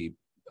be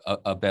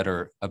a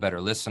better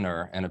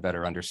listener and a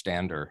better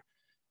understander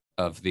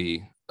of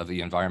the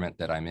environment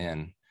that I'm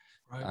in?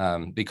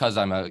 Right. Because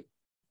I'm a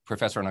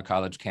professor on a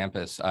college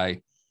campus,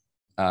 I've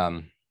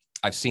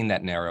seen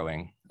that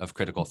narrowing of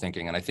critical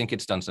thinking, and I think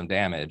it's done some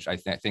damage. I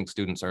think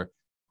students are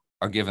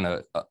given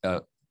a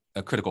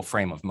critical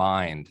frame of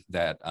mind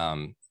that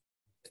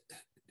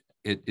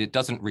it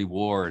doesn't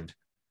reward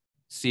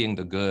seeing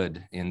the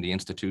good in the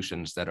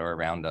institutions that are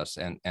around us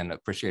and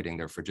appreciating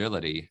their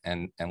fragility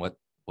and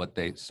what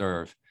they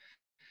serve.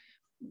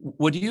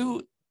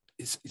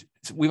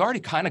 We've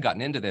already kind of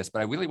gotten into this,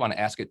 but I really want to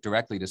ask it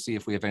directly to see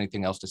if we have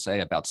anything else to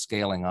say about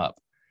scaling up.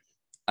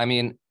 I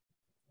mean,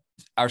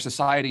 our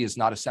society is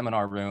not a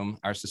seminar room.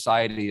 Our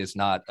society is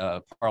not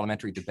a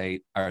parliamentary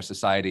debate. Our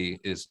society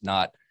is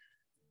not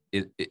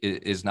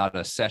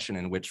a session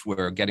in which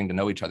we're getting to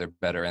know each other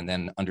better and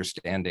then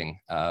understanding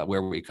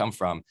where we come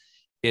from.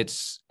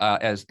 It's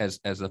as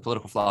the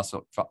political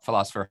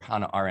philosopher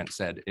Hannah Arendt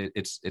said,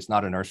 it's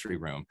not a nursery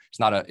room. It's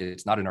not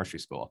a nursery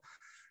school.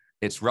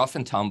 It's rough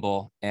and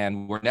tumble,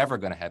 and we're never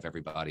going to have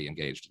everybody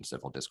engaged in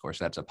civil discourse.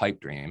 That's a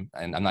pipe dream,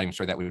 and I'm not even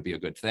sure that would be a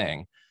good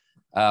thing.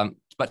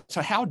 But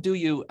so how do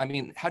you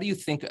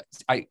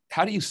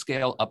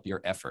scale up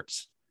your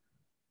efforts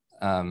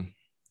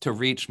to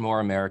reach more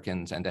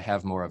Americans and to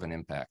have more of an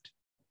impact?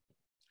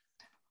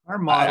 Our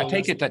model I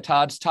take it that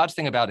Todd's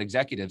thing about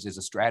executives is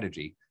a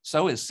strategy.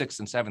 So is 6th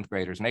and 7th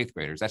graders and 8th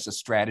graders. That's a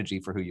strategy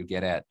for who you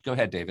get at. Go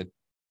ahead, David.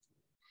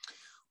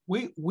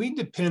 We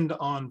depend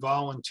on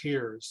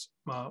volunteers.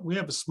 We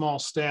have a small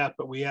staff,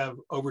 but we have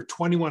over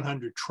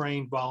 2,100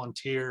 trained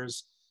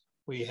volunteers.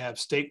 We have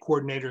state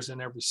coordinators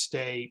in every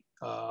state.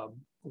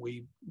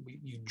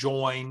 You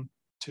join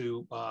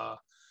to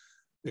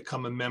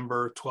become a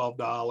member,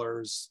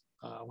 $12.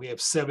 We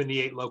have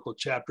 78 local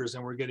chapters,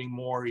 and we're getting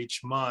more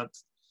each month.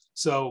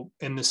 So,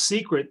 and the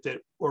secret that,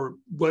 or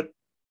what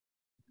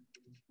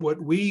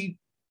we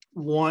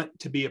want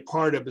to be a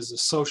part of is a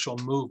social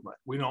movement.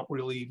 We don't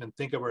really even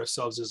think of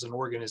ourselves as an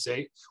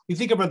organization. We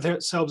think of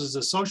ourselves as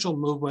a social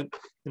movement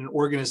in an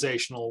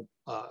organizational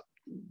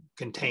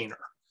container.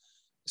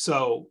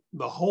 So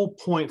the whole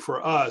point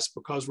for us,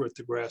 because we're at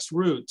the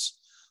grassroots,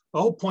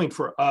 the whole point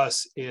for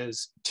us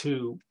is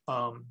to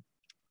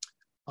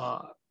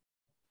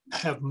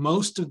have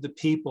most of the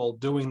people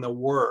doing the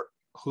work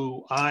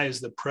who I, as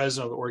the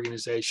president of the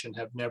organization,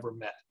 have never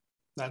met.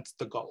 That's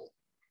the goal.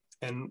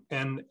 And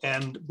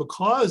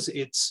because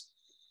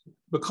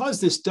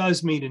this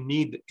does meet a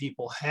need that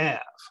people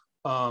have,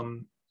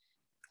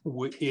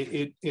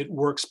 it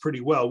works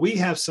pretty well. We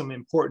have some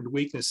important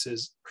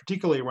weaknesses,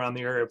 particularly around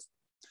the area of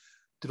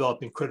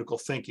developing critical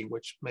thinking,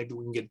 which maybe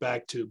we can get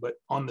back to. But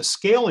on the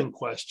scaling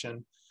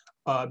question,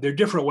 there are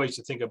different ways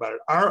to think about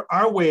it.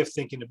 Our way of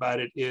thinking about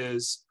it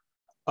is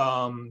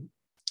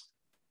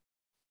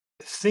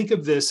think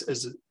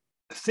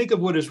of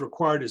what is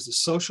required as a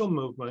social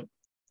movement.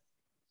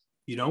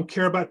 You don't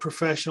care about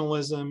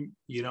professionalism.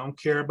 You don't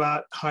care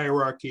about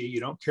hierarchy.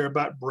 You don't care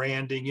about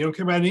branding. You don't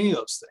care about any of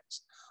those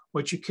things.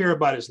 What you care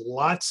about is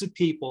lots of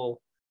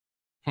people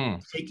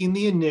taking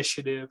the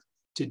initiative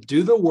to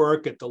do the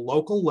work at the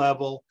local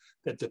level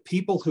that the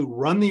people who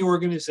run the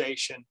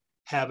organization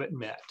haven't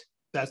met.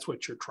 That's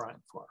what you're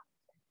trying for.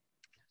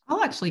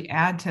 I'll actually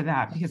add to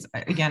that because,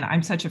 again,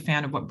 I'm such a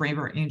fan of what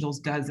Braver Angels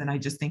does. And I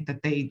just think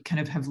that they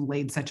kind of have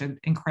laid such an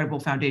incredible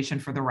foundation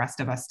for the rest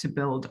of us to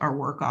build our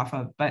work off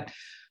of. But,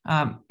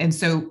 and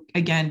so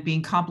again,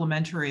 being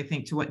complementary, I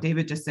think, to what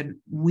David just said,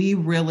 we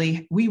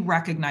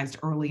recognized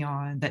early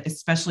on that,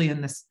 especially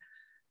in this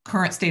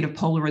current state of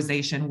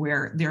polarization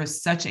where there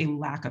is such a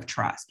lack of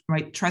trust,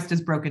 right? Trust is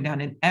broken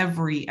down at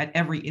every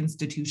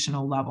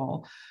institutional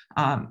level,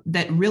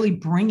 that really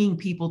bringing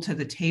people to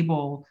the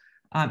table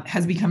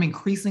has become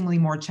increasingly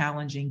more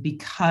challenging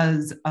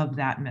because of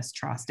that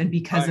mistrust and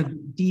because of the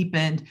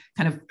deepened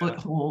kind of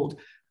foothold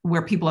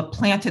where people have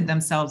planted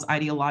themselves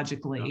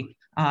ideologically.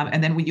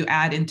 And then when you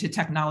add into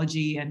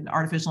technology and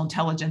artificial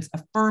intelligence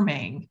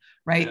affirming,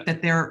 right,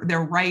 that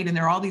they're right and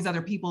there are all these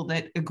other people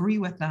that agree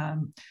with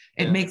them,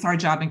 it makes our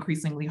job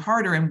increasingly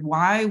harder. And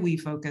why we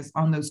focus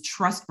on those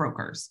trust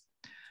brokers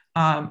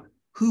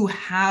who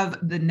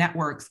have the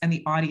networks and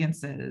the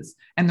audiences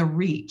and the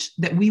reach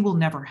that we will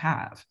never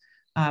have.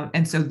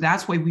 And so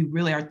that's why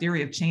our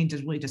theory of change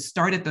is really to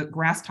start at the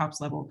grass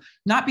tops level,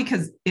 not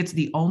because it's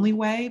the only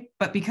way,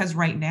 but because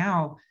right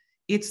now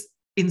it's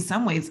in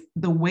some ways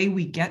the way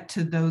we get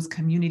to those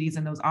communities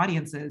and those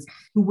audiences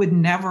who would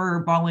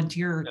never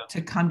volunteer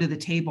to come to the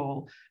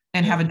table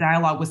and have a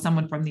dialogue with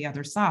someone from the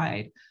other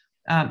side.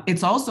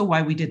 It's also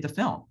why we did the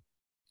film,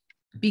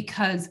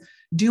 because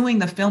doing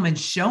the film and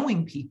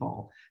showing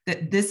people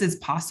that this is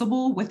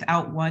possible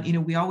without one,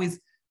 we always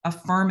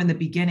affirm in the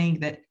beginning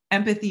that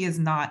empathy is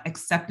not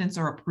acceptance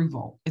or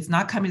approval. It's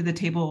not coming to the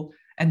table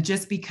and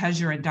just because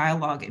you're in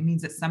dialogue, it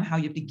means that somehow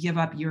you have to give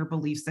up your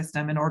belief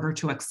system in order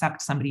to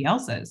accept somebody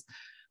else's.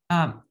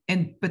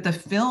 But the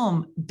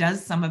film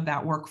does some of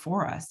that work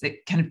for us.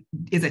 It kind of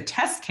is a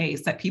test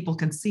case that people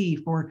can see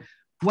for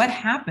what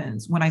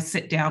happens when I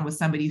sit down with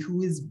somebody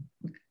who is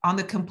on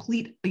the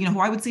complete, who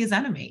I would say is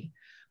enemy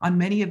on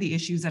many of the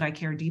issues that I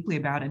care deeply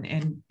about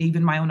and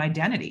even my own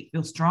identity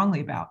feel strongly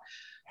about.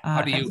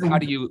 How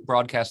do you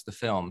broadcast the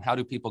film? How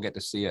do people get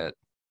to see it?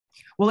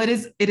 Well, it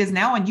is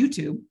now on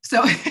YouTube,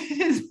 so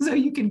so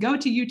you can go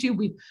to YouTube.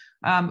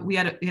 We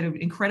had an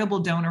incredible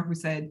donor who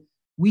said,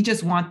 we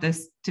just want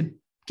this to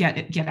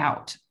get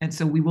out, and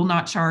so we will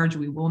not charge.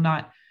 We will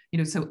not,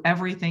 so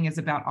everything is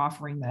about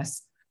offering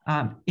this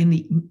in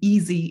the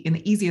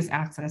easiest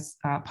access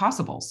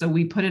possible. So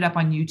we put it up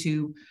on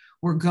YouTube.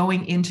 We're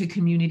going into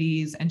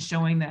communities and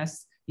showing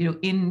this,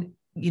 in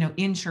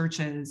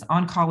churches,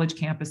 on college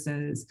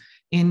campuses,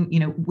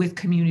 with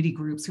community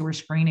groups who are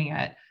screening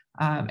it,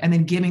 and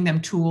then giving them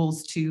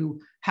tools to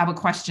have a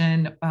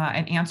question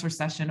and answer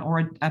session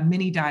or a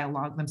mini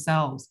dialogue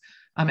themselves,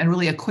 and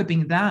really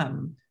equipping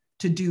them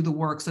to do the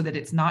work so that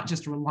it's not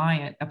just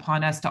reliant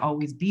upon us to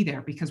always be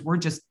there, because we're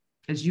just,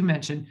 as you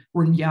mentioned,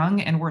 we're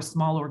young and we're a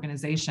small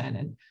organization.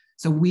 And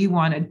so we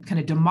want to kind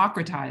of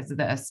democratize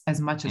this as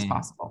much as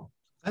possible.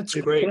 That's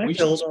great. We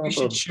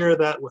should share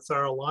that with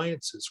our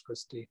alliances,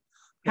 Christy.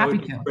 That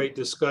would be a great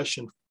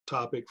discussion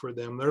topic for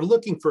them. They're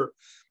looking for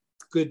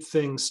good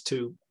things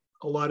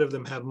a lot of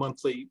them have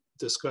monthly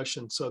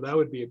discussions. So that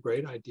would be a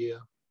great idea.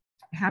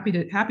 Happy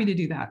to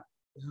do that.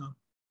 Yeah.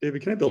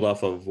 David, can I build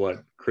off of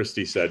what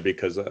Christy said?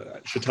 Because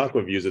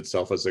Chautauqua views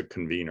itself as a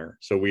convener.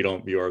 So we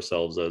don't view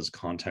ourselves as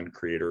content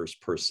creators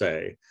per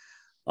se.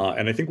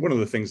 And I think one of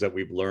the things that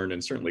we've learned,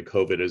 and certainly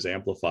COVID has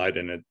amplified,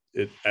 and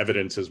it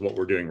evidences what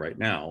we're doing right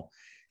now,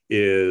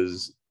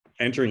 is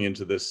entering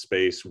into this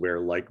space where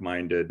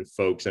like-minded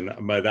folks, and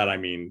by that I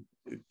mean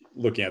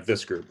looking at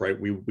this group, right?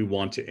 We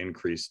want to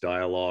increase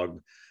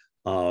dialogue,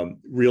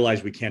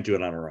 realize we can't do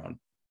it on our own,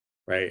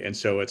 right? And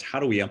so it's how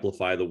do we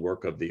amplify the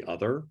work of the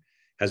other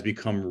has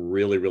become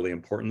really, really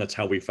important. That's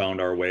how we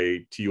found our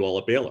way to you all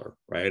at Baylor,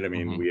 right? I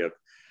mean,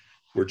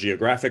 we're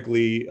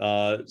geographically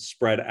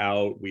spread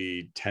out.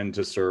 We tend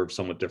to serve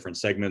somewhat different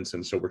segments.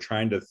 And so we're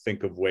trying to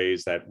think of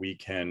ways that we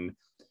can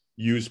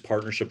use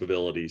partnership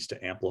abilities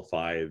to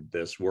amplify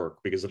this work,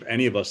 because if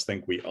any of us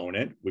think we own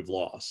it, we've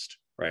lost,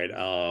 right?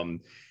 And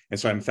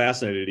so I'm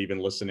fascinated even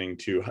listening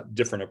to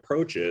different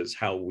approaches,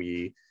 how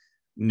we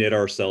knit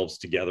ourselves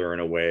together in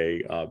a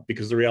way,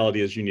 because the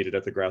reality is you need it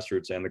at the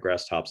grassroots and the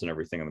grass tops and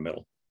everything in the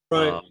middle.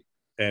 Right.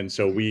 And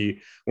so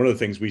one of the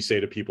things we say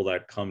to people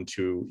that come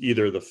to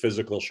either the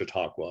physical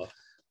Chautauqua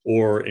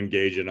or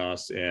engage in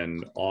us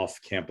in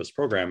off-campus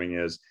programming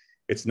is,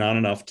 it's not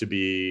enough to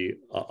be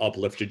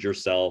uplifted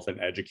yourself and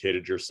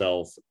educated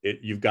yourself.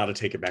 You've got to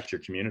take it back to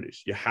your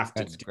communities. You have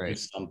to do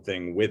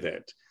something with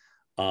it.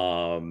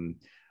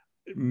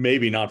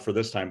 Maybe not for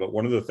this time, but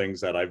one of the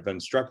things that I've been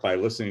struck by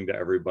listening to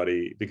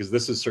everybody, because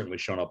this has certainly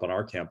shown up on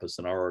our campus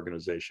and our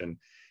organization,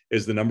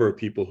 is the number of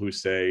people who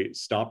say,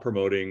 stop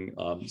promoting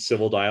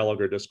civil dialogue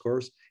or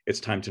discourse.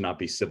 It's time to not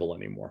be civil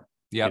anymore.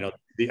 Yeah,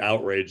 the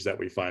outrage that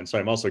we find. So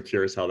I'm also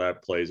curious how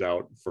that plays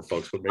out for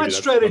folks. But maybe that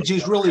strategy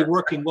is really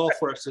working well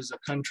for us as a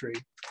country.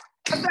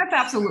 That's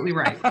absolutely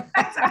right.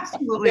 That's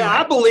absolutely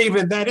right. I believe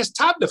in that. It's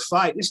time to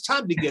fight. It's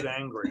time to get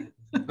angry.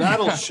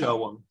 That'll show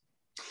them.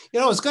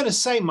 I was going to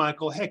say,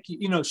 Michael, heck,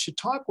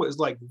 Chautauqua is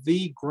like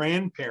the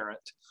grandparent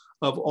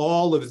of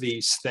all of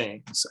these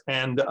things.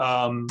 And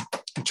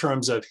in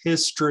terms of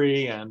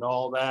history and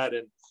all that,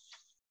 and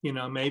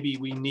maybe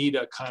we need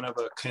a kind of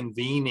a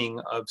convening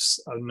of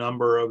a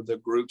number of the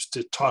groups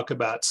to talk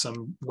about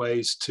some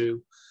ways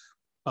to,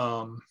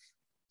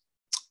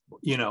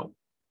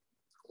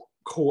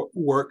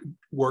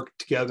 work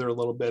together a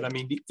little bit. I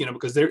mean,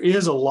 because there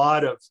is a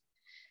lot of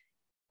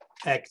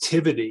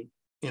activity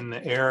in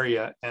the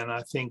area, and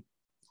I think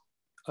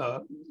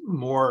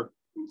more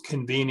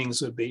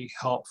convenings would be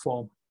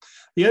helpful.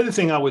 The other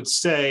thing I would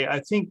say, I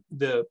think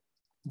the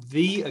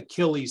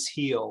Achilles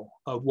heel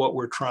of what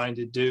we're trying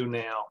to do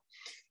now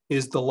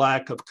is the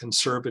lack of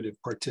conservative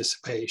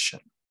participation.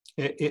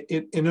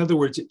 In other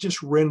words, it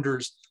just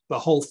renders the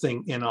whole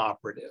thing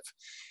inoperative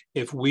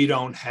if we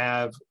don't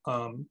have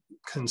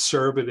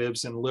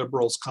conservatives and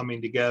liberals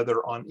coming together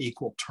on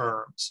equal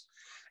terms.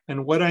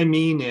 And what I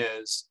mean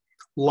is,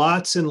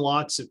 lots and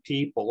lots of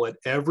people at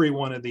every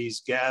one of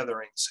these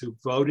gatherings who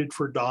voted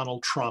for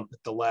Donald Trump at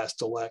the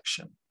last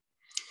election.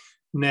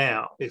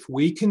 Now, if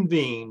we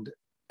convened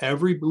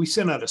we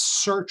sent out a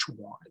search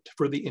warrant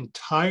for the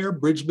entire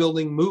bridge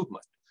building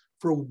movement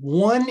for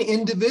one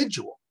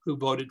individual who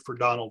voted for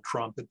Donald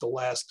Trump at the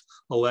last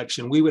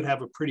election, we would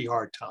have a pretty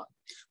hard time.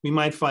 We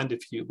might find a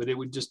few, but it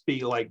would just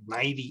be like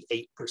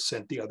 98%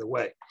 the other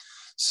way.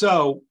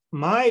 So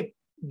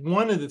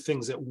one of the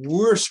things that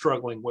we're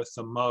struggling with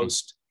the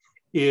most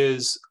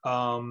is,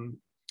 and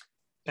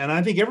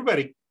I think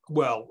everybody,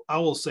 well, I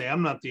will say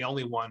I'm not the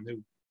only one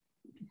who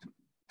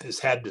has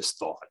had this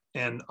thought.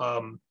 And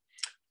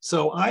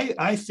so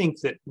I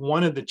think that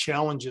one of the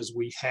challenges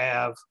we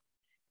have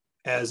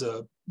as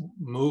a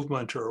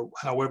movement, or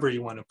however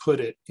you want to put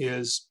it,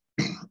 is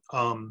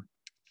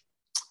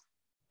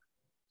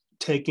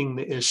taking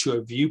the issue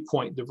of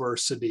viewpoint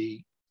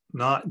diversity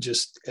not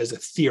just as a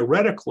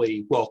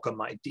theoretically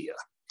welcome idea,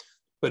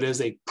 but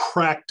as a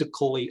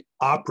practically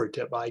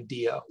operative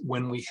idea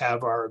when we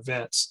have our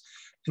events.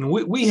 And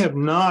we have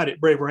not, at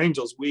Braver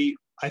Angels,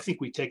 I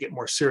think we take it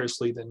more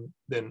seriously than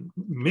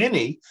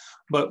many,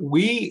 but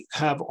we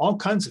have all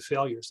kinds of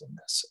failures in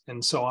this.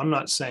 And so I'm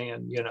not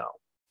saying,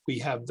 we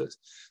have the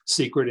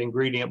secret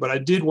ingredient, but I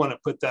did want to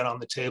put that on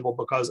the table,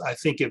 because I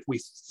think if we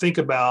think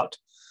about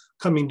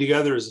coming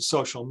together as a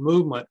social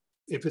movement,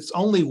 if it's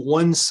only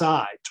one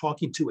side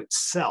talking to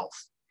itself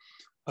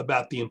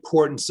about the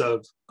importance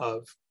of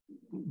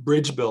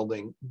bridge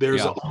building,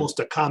 there's almost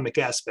a comic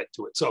aspect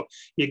to it. So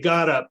we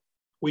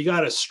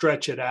gotta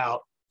stretch it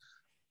out,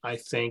 I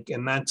think,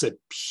 and that's a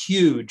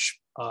huge.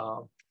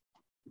 I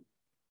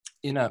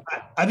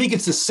think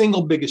it's the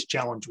single biggest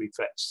challenge we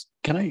face.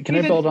 Can I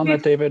build on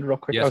that, David, real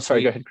quick? Yes, oh,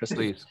 sorry. please, Go ahead, Christy.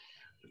 Please.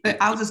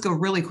 I'll just go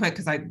really quick,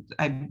 because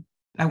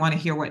I want to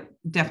hear what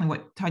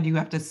Todd you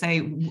have to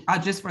say.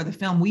 Just for the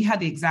film, we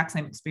had the exact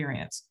same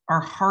experience. Our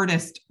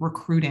hardest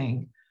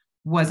recruiting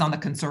was on the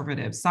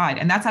conservative side,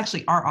 and that's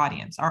actually our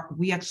audience.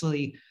 We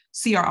actually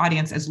see our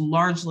audience as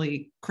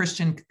largely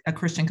a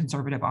Christian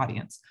conservative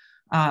audience.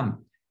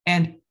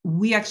 And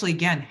we actually,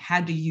 again,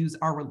 had to use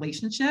our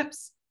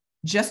relationships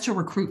just to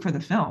recruit for the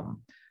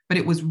film. But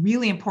it was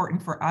really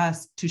important for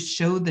us to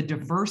show the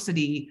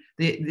diversity,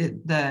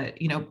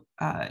 kind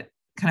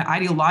of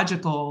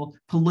ideological,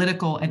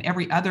 political, and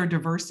every other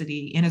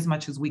diversity in as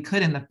much as we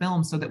could in the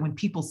film, so that when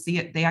people see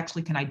it, they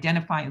actually can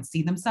identify and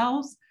see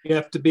themselves. You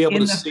have to be able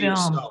in to the see film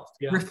yourself.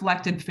 Yeah.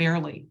 Reflected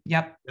fairly.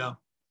 Yep.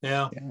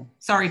 Yeah.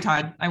 Sorry,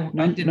 Todd. I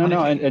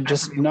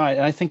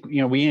think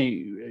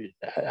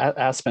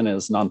Aspen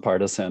is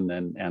nonpartisan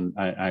and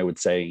I would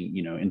say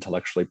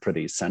intellectually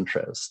pretty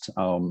centrist,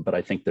 but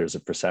I think there's a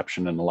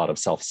perception and a lot of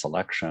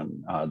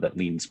self-selection that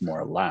leans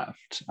more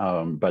left.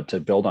 But to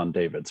build on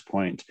David's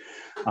point,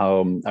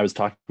 I was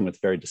talking with a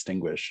very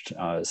distinguished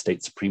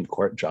state Supreme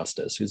Court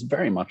justice who's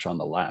very much on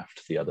the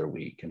left the other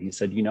week, and he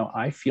said,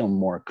 I feel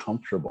more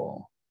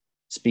comfortable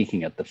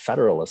speaking at the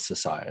Federalist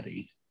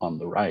Society on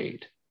the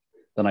right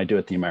than I do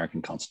at the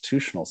American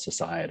Constitutional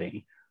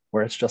Society,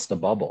 where it's just a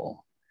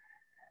bubble.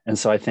 And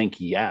so I think,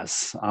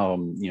 yes,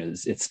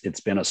 it's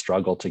been a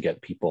struggle to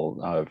get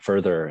people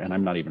further, and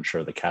I'm not even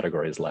sure the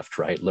categories left,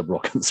 right,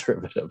 liberal,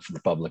 conservative,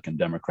 Republican,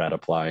 Democrat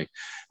apply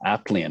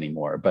aptly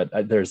anymore, but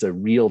there's a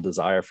real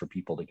desire for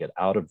people to get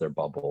out of their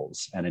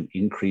bubbles, and an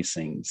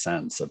increasing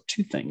sense of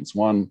two things.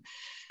 One,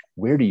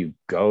 where do you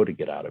go to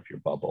get out of your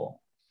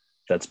bubble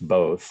that's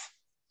both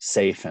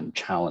safe and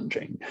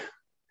challenging?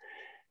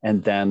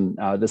 And then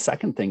the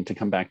second thing, to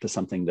come back to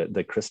something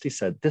that Christy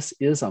said, this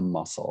is a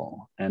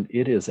muscle, and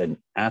it is an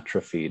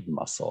atrophied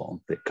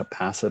muscle, the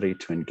capacity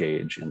to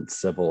engage in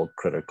civil,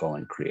 critical,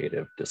 and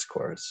creative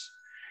discourse.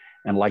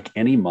 And like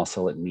any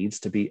muscle, it needs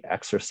to be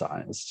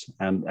exercised.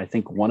 And I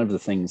think one of the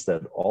things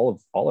that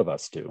all of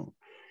us do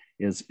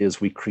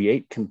is we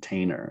create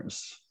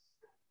containers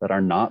that are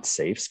not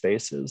safe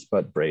spaces,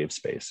 but brave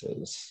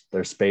spaces.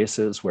 They're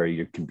spaces where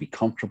you can be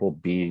comfortable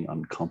being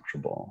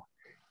uncomfortable.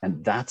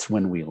 And that's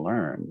when we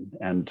learn.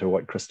 And to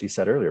what Christy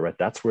said earlier, right,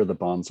 that's where the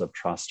bonds of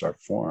trust are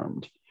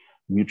formed,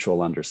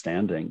 mutual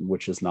understanding,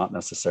 which is not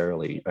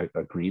necessarily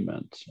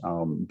agreement.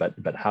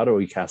 But how do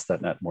we cast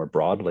that net more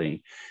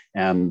broadly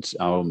and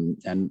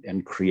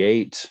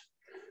create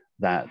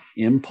that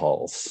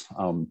impulse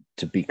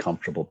to be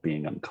comfortable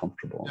being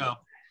uncomfortable? Yeah.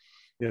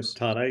 Yes,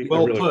 Todd, I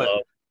Well really put.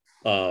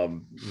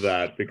 love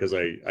that, because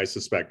I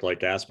suspect,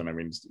 like Aspen, I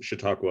mean,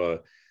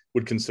 Chautauqua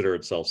would consider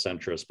itself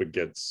centrist, but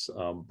gets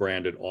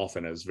branded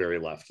often as very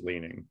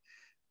left-leaning.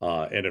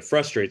 And it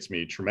frustrates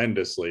me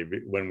tremendously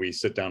when we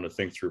sit down to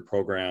think through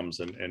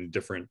programs and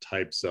different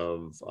types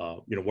of,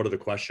 what are the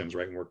questions,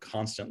 right? And we're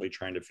constantly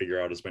trying to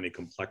figure out as many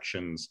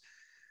complexions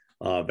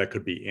that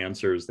could be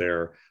answers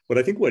there. But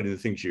I think one of the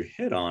things you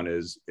hit on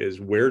is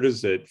where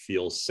does it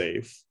feel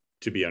safe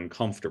to be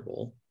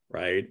uncomfortable,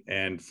 right?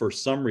 And for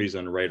some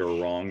reason, right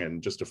or wrong,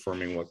 and just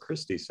affirming what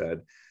Christy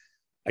said,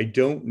 I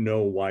don't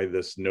know why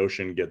this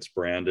notion gets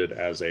branded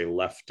as a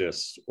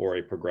leftist or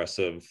a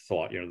progressive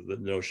thought, the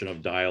notion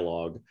of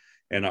dialogue.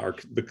 And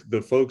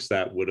the folks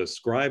that would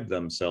ascribe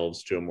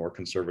themselves to a more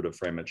conservative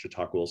frame at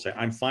Chautauqua will say,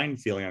 I'm fine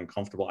feeling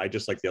uncomfortable. I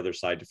just like the other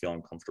side to feel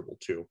uncomfortable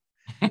too.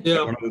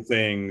 Yeah. One of the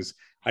things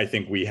I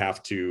think we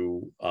have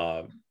to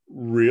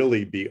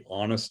really be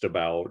honest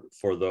about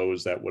for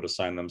those that would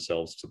assign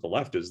themselves to the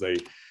left is they,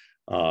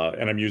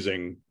 and I'm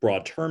using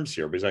broad terms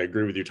here because I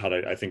agree with you, Todd.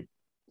 I think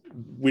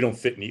we don't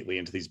fit neatly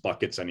into these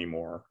buckets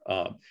anymore.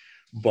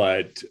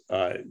 But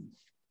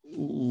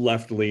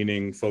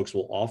left-leaning folks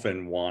will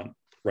often want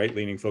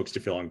right-leaning folks to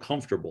feel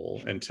uncomfortable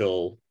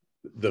until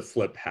the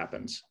flip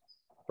happens,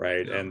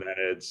 right? Yeah. And then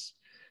it's,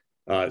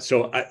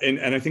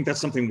 and I think that's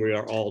something we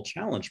are all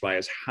challenged by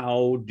is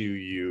how do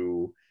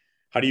you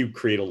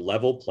create a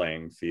level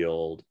playing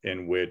field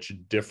in which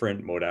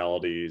different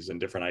modalities and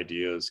different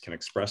ideas can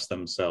express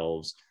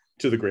themselves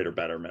to the greater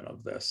betterment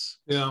of this?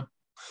 Yeah.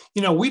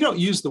 You know, we don't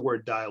use the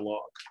word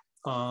dialogue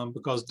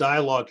because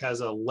dialogue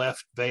has a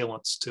left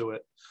valence to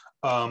it.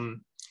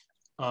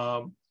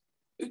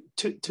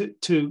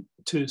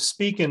 To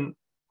speak in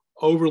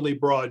overly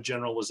broad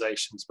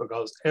generalizations,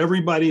 because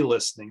everybody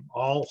listening,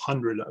 all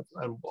 100 of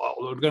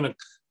them,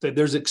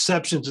 there's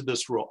exceptions to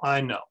this rule,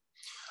 I know.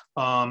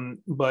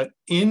 But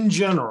in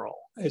general,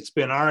 it's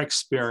been our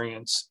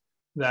experience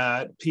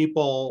that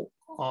people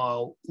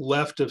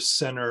left of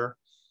center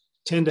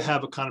tend to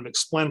have a kind of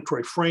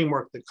explanatory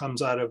framework that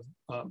comes out of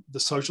the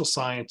social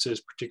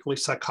sciences, particularly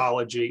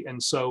psychology.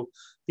 And so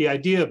the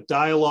idea of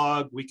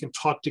dialogue, we can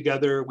talk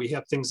together, we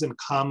have things in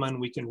common,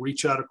 we can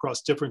reach out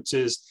across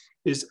differences,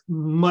 is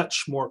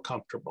much more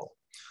comfortable.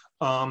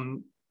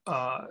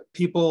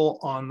 People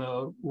on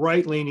the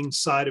right-leaning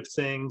side of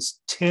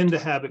things tend to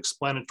have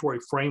explanatory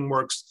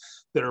frameworks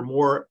that are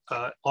more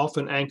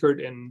often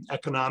anchored in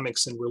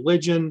economics and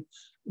religion.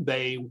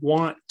 They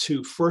want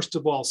to, first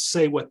of all,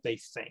 say what they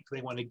think. They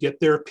want to get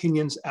their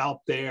opinions out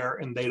there,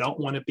 and they don't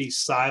want to be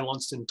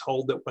silenced and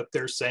told that what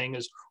they're saying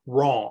is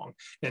wrong.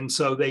 And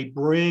so they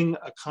bring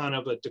a kind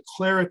of a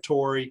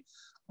declaratory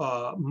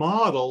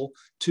model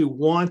to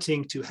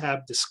wanting to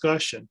have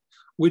discussion,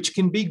 which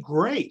can be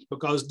great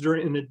because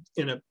in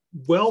a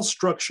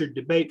well-structured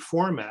debate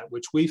format,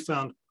 which we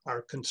found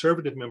our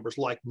conservative members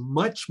like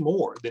much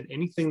more than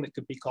anything that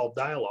could be called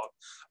dialogue,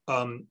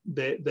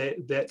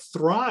 that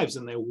thrives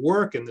and they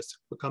work, and this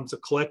becomes a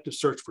collective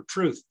search for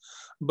truth.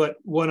 But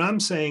what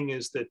I'm saying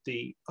is that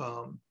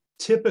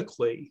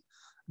typically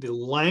the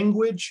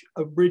language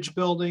of bridge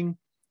building,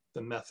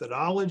 the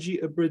methodology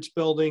of bridge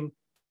building,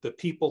 the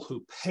people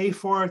who pay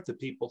for it, the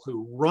people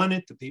who run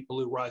it, the people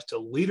who rise to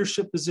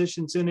leadership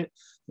positions in it,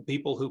 the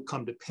people who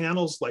come to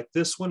panels like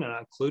this one, and I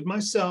include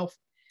myself,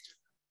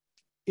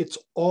 it's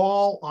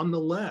all on the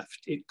left.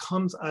 It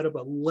comes out of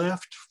a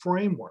left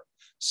framework.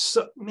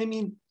 So, I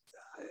mean,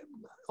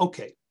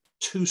 okay,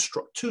 too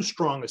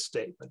strong a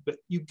statement, but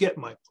you get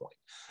my point.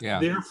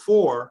 Yeah.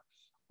 Therefore,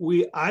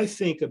 I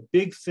think a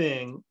big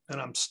thing, and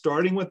I'm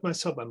starting with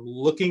myself, I'm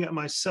looking at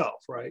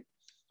myself, right?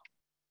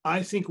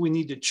 I think we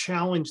need to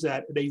challenge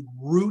that at a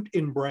root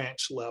and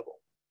branch level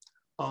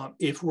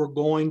if we're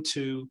going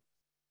to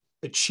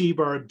achieve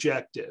our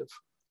objective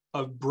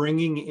of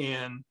bringing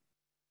in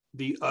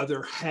the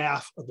other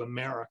half of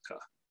America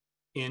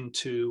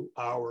into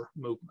our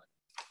movement.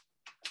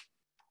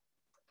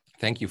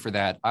 Thank you for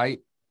that.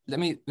 Let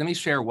me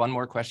share one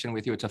more question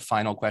with you. It's a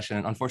final question.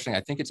 And unfortunately,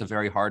 I think it's a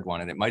very hard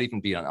one, and it might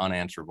even be an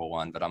unanswerable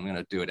one, but I'm going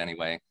to do it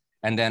anyway.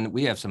 And then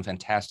we have some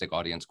fantastic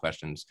audience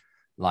questions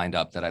lined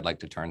up that I'd like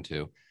to turn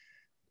to.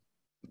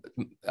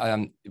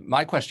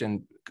 My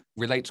question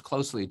relates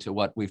closely to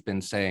what we've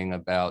been saying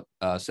about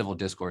civil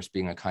discourse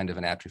being a kind of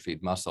an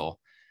atrophied muscle.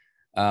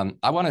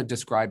 I want to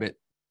describe it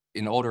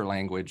in older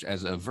language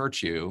as a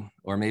virtue,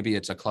 or maybe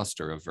it's a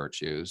cluster of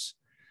virtues.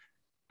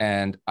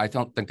 And I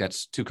don't think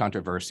that's too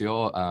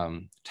controversial.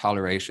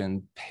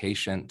 Toleration,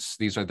 patience,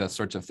 these are the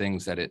sorts of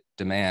things that it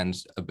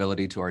demands: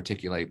 ability to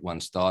articulate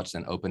one's thoughts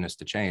and openness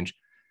to change.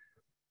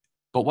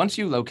 But once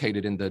you locate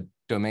it in the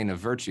domain of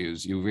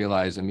virtues, you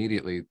realize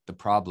immediately the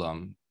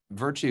problem.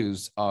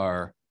 Virtues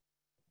are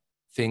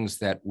things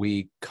that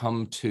we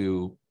come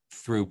to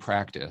through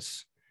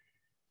practice.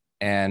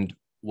 And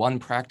one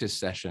practice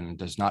session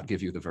does not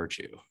give you the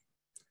virtue.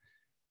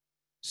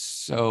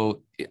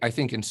 So I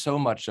think in so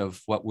much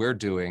of what we're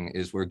doing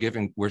is we're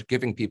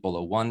giving people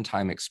a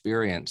one-time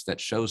experience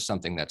that shows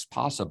something that's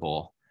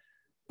possible.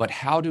 But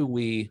how do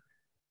we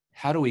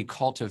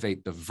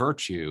cultivate the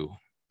virtue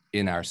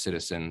in our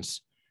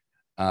citizens,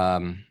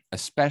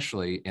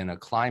 especially in a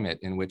climate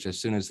in which, as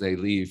soon as they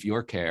leave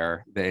your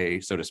care,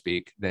 so to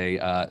speak,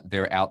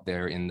 they're out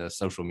there in the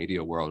social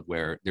media world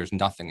where there's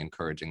nothing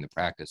encouraging the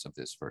practice of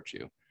this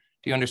virtue?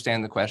 Do you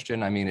understand the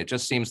question? I mean, it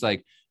just seems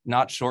like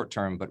not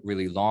short-term, but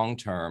really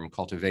long-term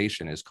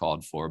cultivation is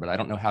called for, but I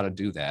don't know how to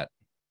do that.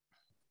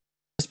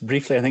 Just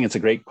briefly, I think it's a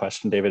great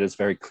question, David. It's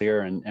very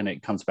clear, and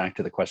it comes back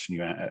to the question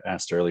you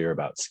asked earlier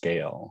about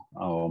scale,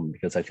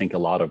 because I think a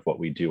lot of what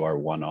we do are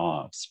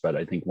one-offs, but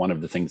I think one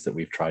of the things that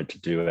we've tried to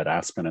do at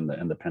Aspen in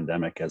the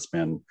pandemic has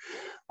been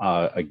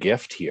a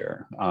gift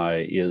here,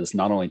 is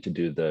not only to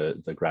do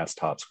the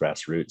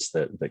grassroots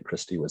that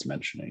Christy was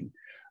mentioning,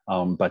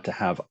 but to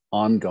have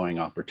ongoing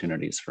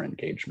opportunities for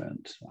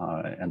engagement.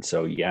 And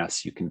so,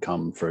 yes, you can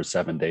come for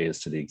 7 days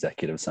to the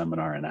executive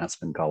seminar in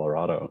Aspen,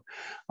 Colorado,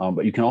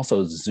 but you can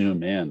also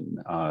Zoom in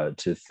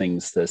to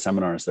the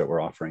seminars that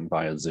we're offering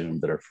via Zoom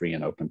that are free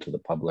and open to the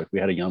public. We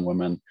had a young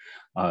woman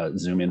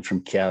Zoom in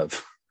from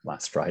Kiev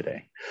last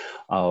Friday.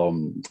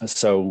 So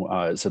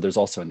there's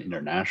also an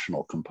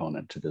international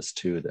component to this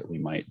too that we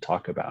might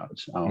talk about.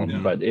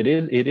 But it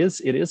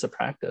is a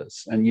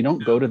practice, and you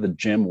don't go to the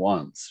gym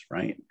once,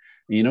 right?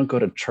 You don't go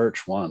to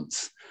church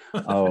once.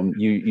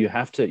 You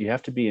have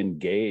to be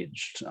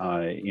engaged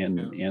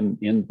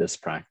in this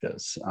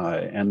practice.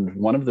 And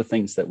one of the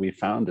things that we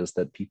found is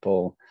that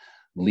people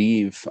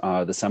leave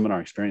the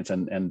seminar experience,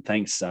 and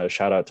thanks,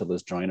 shout out to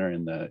Liz Joyner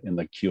in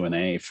the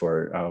Q&A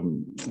for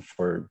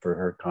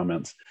her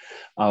comments.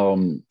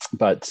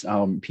 But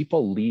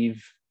people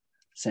leave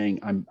saying,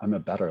 I'm a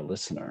better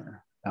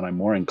listener, and I'm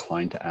more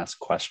inclined to ask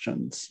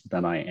questions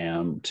than I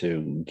am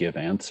to give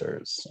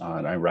answers.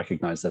 And I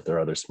recognize that there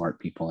are other smart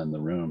people in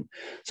the room.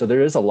 So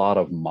there is a lot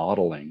of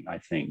modeling, I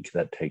think,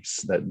 that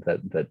takes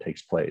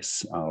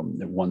place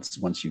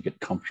once you get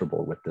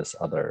comfortable with this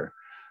other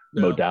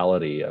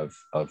modality of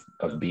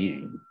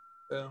being.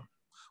 Yeah.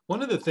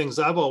 One of the things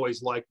I've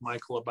always liked,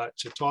 Michael, about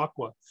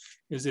Chautauqua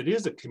is it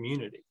is a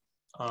community.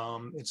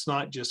 It's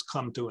not just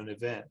come to an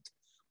event.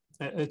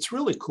 It's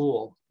really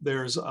cool.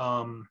 There's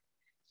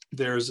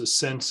a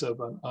sense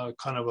of a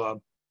kind of a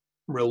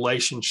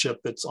relationship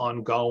that's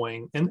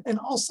ongoing, and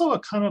also a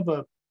kind of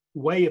a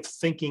way of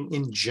thinking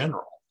in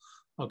general,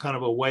 a kind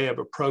of a way of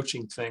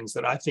approaching things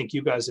that I think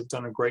you guys have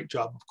done a great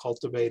job of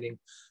cultivating.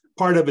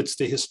 Part of it's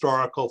the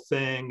historical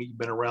thing. You've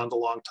been around a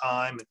long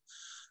time,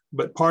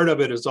 but part of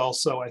it is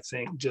also, I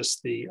think,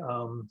 just the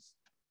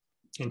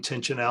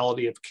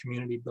intentionality of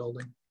community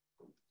building.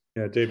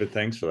 Yeah, David,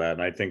 thanks for that.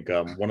 And I think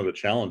one of the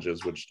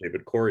challenges, which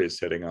David Corey is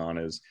hitting on,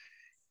 is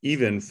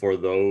even for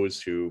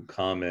those who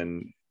come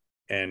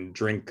and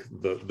drink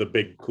the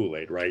big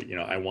Kool-Aid, right?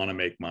 I want to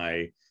make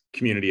my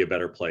community a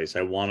better place.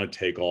 I want to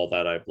take all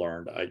that I've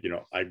learned.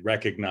 I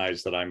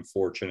recognize that I'm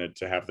fortunate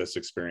to have this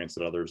experience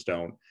that others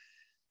don't.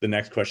 The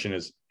next question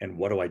is, and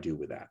what do I do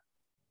with that?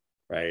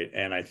 Right.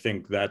 And I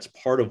think that's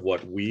part of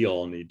what we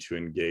all need to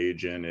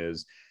engage in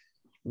is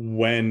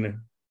when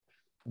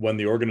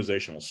the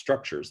organizational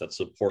structures that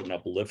support and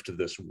uplift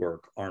this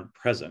work aren't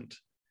present,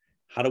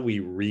 how do we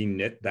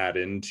re-knit that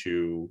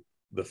into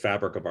the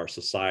fabric of our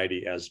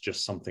society as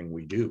just something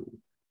we do,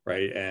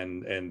 right?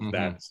 And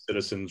that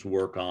citizens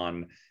work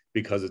on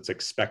because it's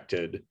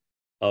expected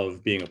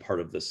of being a part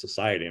of this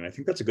society. And I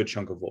think that's a good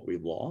chunk of what we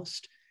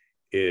lost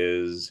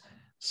is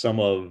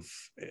some of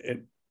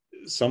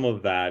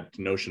that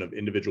notion of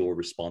individual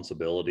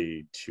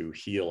responsibility to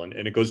heal. And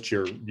it goes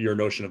to your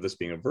notion of this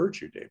being a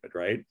virtue, David,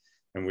 right?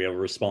 And we have a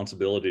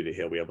responsibility to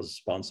heal. We have a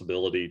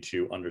responsibility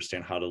to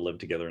understand how to live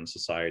together in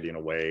society in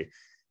a way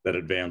that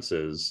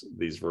advances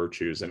these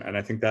virtues. And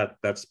I think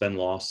that's been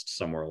lost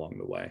somewhere along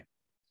the way.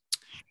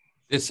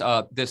 This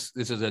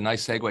is a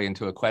nice segue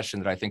into a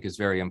question that I think is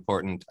very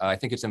important. I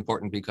think it's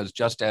important because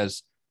just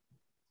as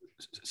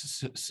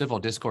civil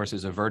discourse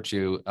is a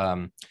virtue,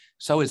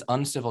 so is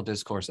uncivil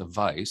discourse a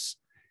vice.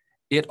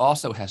 It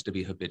also has to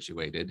be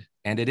habituated,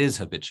 and it is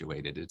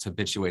habituated. It's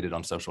habituated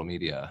on social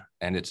media,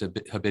 and it's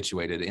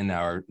habituated in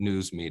our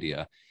news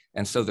media.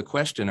 And so the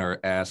questioner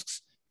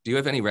asks, do you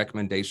have any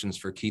recommendations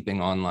for keeping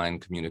online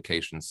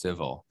communication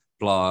civil,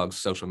 blogs,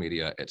 social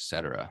media, et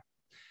cetera?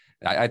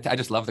 I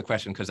just love the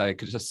question because I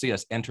could just see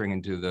us entering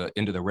into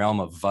the realm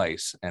of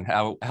vice, and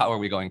how are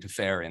we going to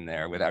fare in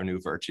there with our new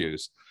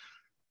virtues?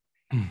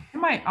 I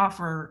might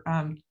offer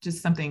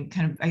just something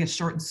kind of, I guess,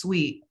 short and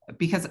sweet,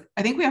 because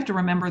I think we have to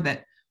remember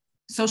that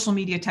social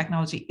media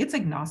technology, it's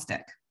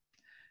agnostic.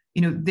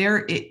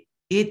 It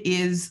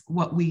is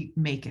what we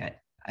make it.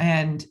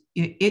 And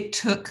it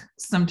took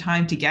some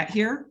time to get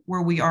here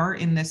where we are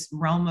in this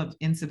realm of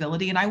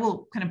incivility. And I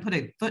will kind of put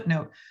a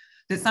footnote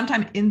that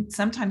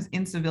sometimes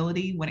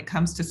incivility when it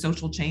comes to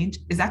social change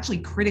is actually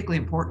critically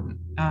important.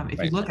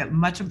 If you look at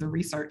much of the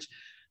research,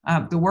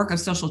 the work of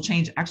social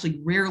change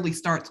actually rarely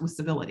starts with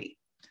civility.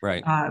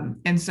 Right.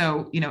 And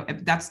so,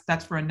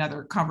 that's for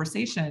another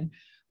conversation.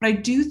 But I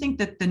do think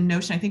that the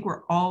notion, I think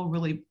we're all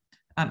really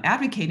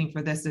advocating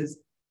for this, is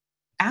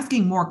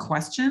asking more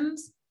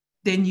questions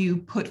than you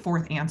put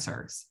forth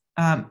answers.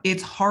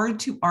 It's hard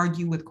to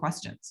argue with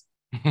questions.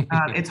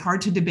 It's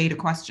hard to debate a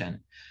question.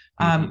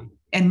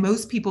 And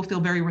most people feel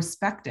very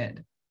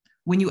respected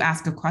when you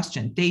ask a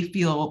question. They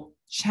feel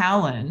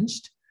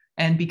challenged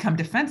and become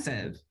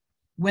defensive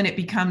when it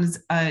becomes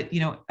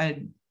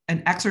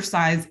an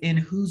exercise in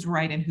who's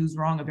right and who's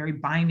wrong, a very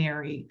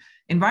binary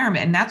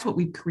environment. And that's what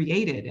we've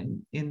created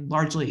in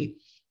largely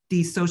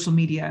these social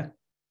media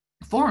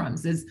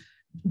forums, is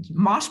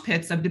mosh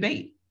pits of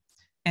debate.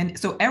 And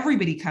so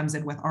everybody comes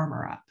in with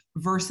armor up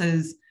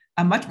versus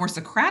a much more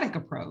Socratic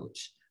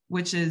approach,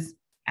 which is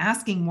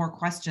asking more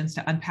questions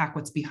to unpack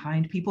what's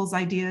behind people's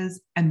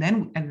ideas, and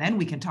then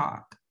we can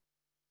talk.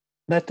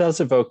 That does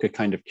evoke a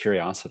kind of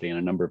curiosity, and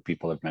a number of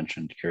people have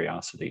mentioned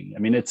curiosity. I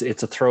mean, it's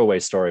a throwaway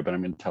story, but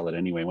I'm going to tell it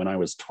anyway. When I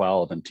was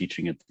 12 and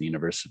teaching at the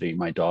university,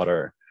 when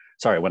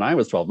I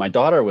was 12, my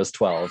daughter was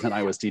 12 and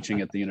I was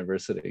teaching at the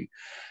university.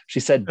 She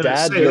said,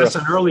 "Dad, you're that's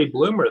an early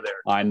bloomer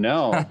there." I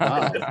know,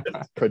 wow,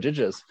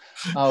 prodigious.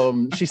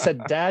 She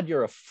said, "Dad,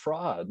 you're a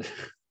fraud."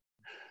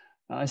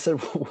 I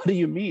said, "What do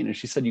you mean?" And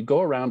she said, "You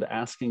go around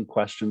asking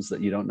questions that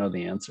you don't know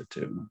the answer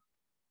to."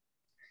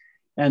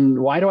 And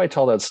why do I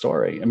tell that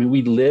story? I mean,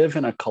 we live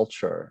in a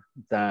culture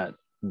that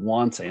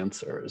wants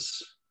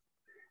answers,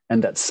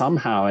 and that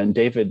somehow, and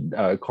David,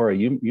 Corey,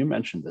 you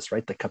mentioned this,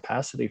 right? The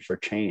capacity for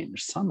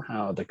change.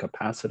 Somehow the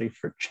capacity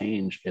for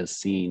change is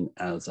seen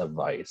as a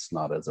vice,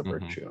 not as a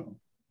virtue,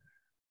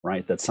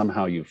 right? That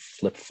somehow you've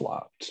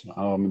flip-flopped.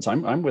 So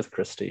I'm with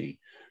Christy.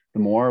 The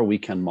more we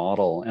can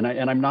model, and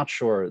I'm not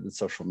sure that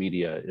social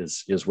media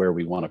is where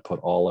we want to put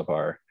all of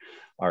our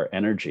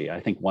energy. I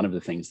think one of the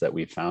things that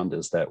we found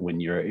is that when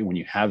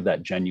you have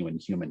that genuine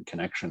human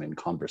connection and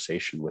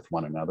conversation with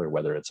one another,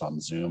 whether it's on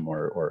Zoom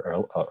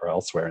or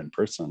elsewhere in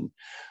person,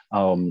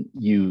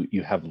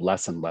 you have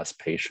less and less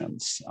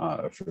patience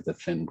for the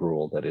thin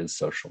gruel that is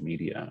social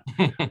media.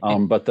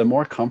 But the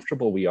more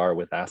comfortable we are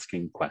with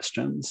asking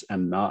questions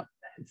and not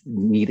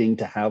needing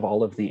to have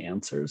all of the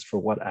answers for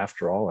what,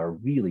 after all, are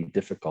really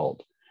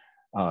difficult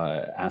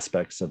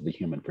aspects of the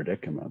human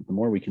predicament, the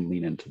more we can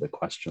lean into the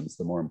questions,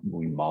 the more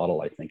we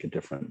model, I think, a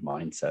different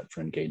mindset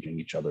for engaging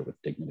each other with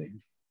dignity.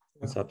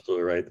 That's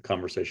absolutely right. The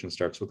conversation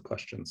starts with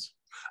questions.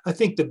 I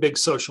think the big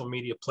social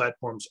media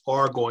platforms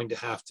are going to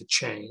have to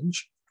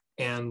change,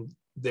 and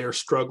they're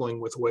struggling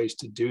with ways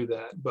to do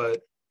that.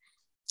 But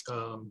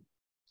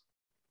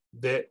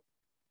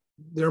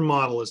their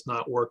model is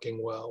not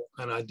working well,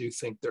 and I do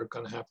think there are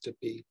going to have to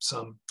be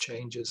some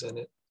changes in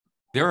it.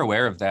 They're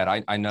aware of that.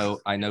 I know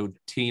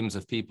teams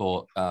of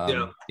people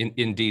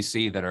in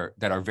DC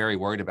that are very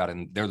worried about it,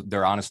 and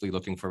they're honestly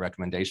looking for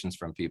recommendations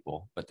from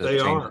people. But the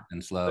change has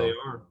been slow. They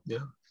are.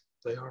 Yeah,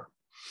 they are.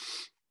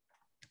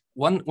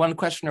 One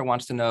questioner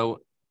wants to know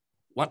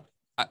what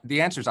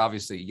the answer is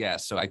obviously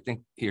yes. So I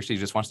think he or she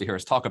just wants to hear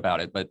us talk about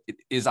it. But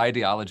is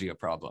ideology a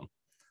problem?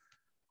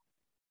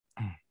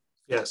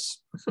 Yes.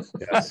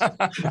 Yes.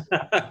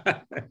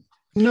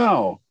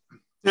 No.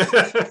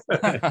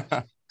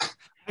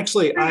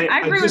 Actually, I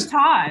agree with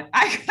Todd.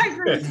 I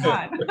agree with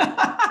Todd.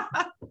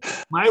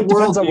 My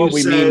worldview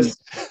says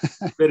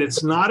that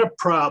it's not a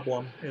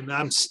problem, and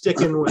I'm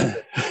sticking with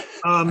it.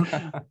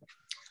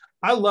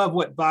 I love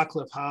what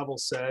Václav Havel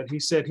said. He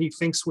said he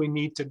thinks we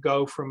need to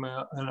go from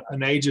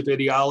an age of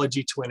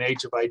ideology to an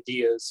age of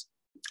ideas.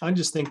 I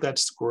just think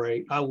that's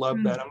great. I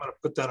love that. I'm going to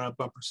put that on a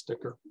bumper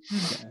sticker.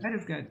 That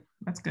is good.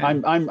 That's good.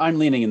 I'm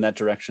leaning in that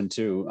direction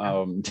too,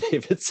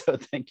 David. So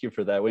thank you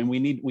for that. We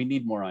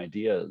need more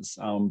ideas.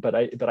 But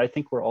I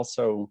think we're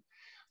also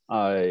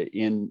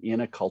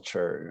in a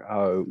culture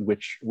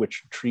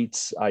which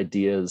treats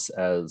ideas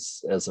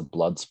as a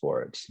blood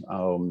sport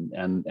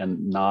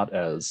and not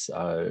as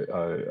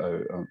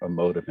a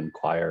mode of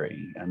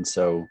inquiry.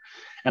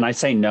 And I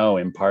say no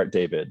in part,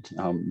 David,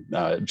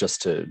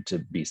 just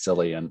to be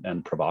silly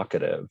and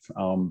provocative.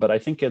 But I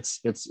think it's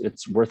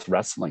worth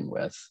wrestling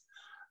with.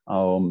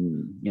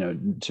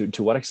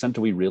 To what extent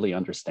do we really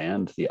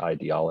understand the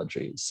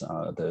ideologies,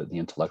 the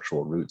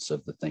intellectual roots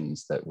of the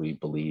things that we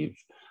believe,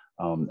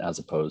 as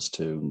opposed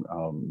to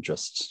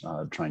just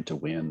trying to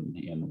win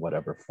in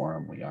whatever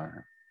forum we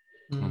are.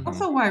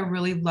 Also, why I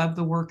really love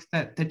the work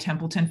that the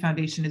Templeton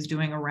Foundation is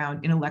doing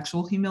around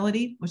intellectual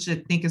humility, which I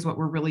think is what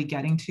we're really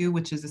getting to,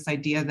 which is this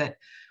idea that,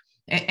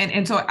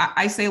 and so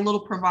I say a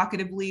little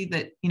provocatively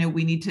that,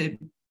 we need to,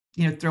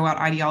 throw out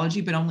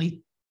ideology, but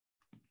only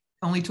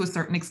to a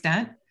certain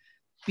extent,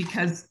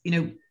 because,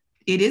 it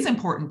is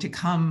important to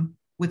come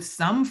with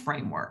some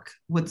framework,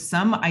 with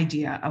some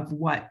idea of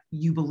what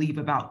you believe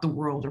about the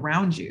world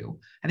around you.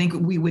 I think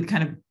we would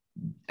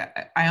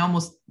I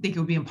almost think it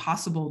would be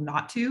impossible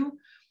not to,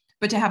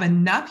 but to have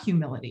enough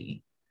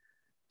humility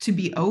to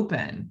be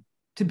open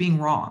to being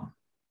wrong.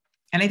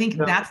 And I think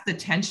that's the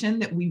tension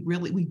that we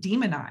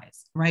demonize,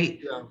 right?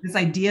 Yeah. This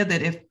idea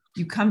that if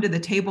you come to the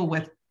table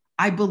with,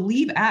 I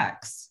believe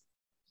X,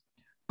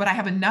 but I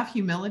have enough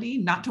humility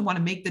not to want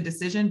to make the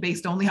decision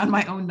based only on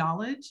my own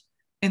knowledge.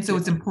 And so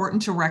it's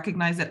important to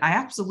recognize that I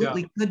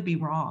absolutely could be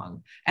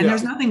wrong. And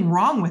there's nothing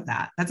wrong with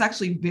that. That's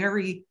actually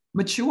very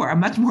mature, a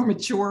much more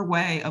mature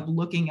way of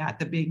looking at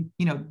the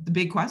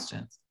big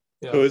questions.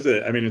 Yeah. So is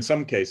it, in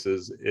some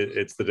cases,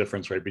 it's the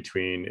difference, right,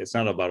 between, it's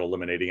not about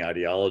eliminating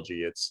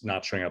ideology, it's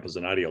not showing up as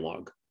an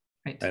ideologue.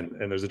 Right.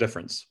 And there's a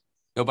difference.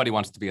 Nobody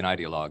wants to be an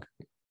ideologue.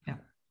 Yeah.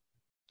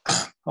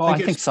 Oh, I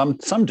think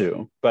some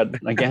do, but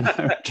again,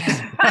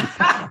 just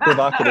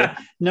provocative.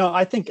 No,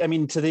 I think,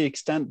 to the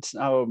extent,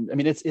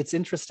 it's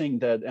interesting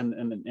that,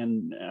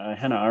 and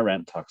Hannah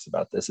Arendt talks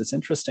about this, it's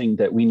interesting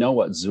that we know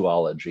what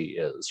zoology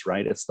is,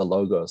 right? It's the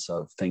logos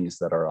of things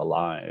that are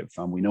alive.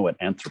 We know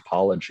what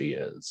anthropology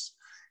is.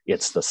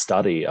 It's the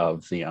study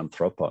of the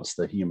anthropos,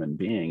 the human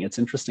being. It's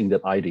interesting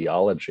that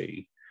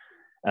ideology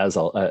as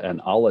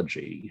an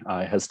ology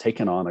has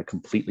taken on a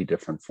completely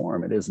different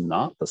form. It is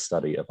not the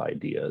study of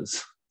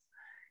ideas.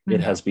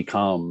 It has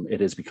become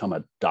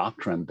a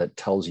doctrine that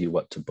tells you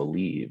what to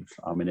believe.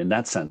 And in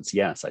that sense,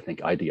 yes, I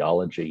think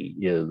ideology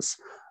is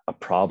a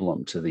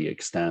problem to the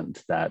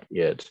extent that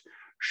it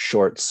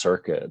short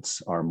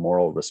circuits our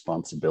moral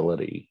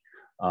responsibility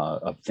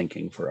of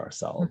thinking for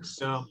ourselves.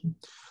 Yeah.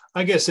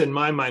 I guess in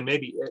my mind,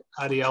 maybe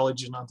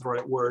ideology is not the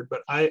right word,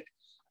 but I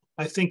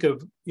think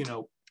of,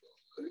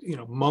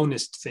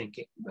 monist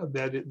thinking.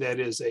 That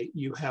is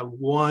you have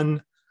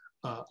one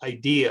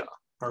idea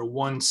or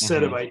one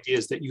set of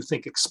ideas that you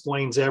think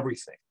explains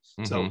everything.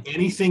 So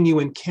anything you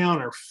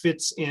encounter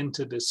fits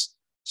into this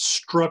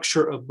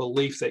structure of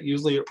belief that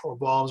usually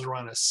revolves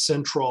around a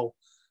central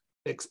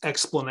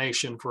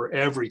explanation for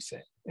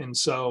everything. And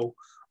so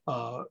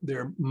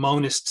they're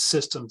monist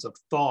systems of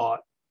thought,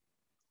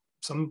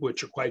 some of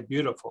which are quite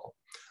beautiful,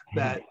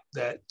 that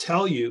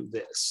tell you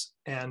this.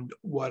 And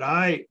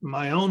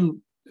my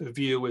own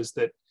view is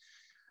that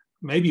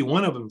maybe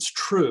one of them's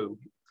true,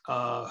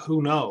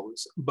 who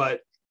knows, but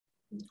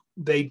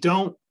these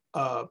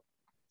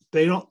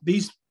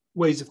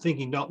ways of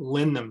thinking don't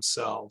lend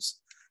themselves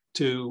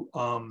to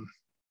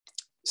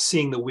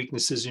seeing the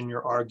weaknesses in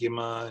your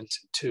argument,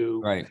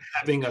 to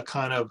having a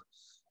kind of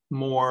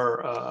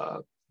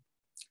more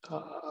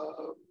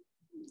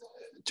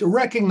to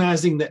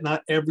recognizing that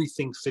not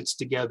everything fits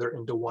together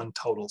into one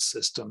total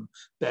system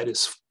that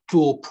is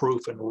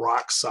foolproof and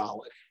rock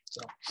solid.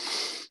 So,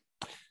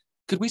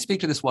 could we speak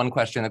to this one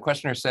question? The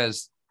questioner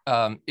says,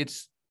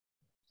 it's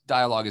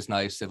dialogue is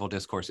nice, civil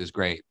discourse is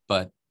great,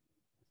 but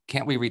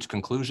can't we reach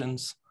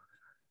conclusions?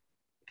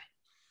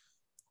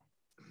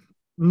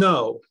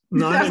 No,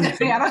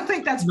 I don't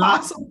think that's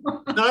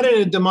possible. Not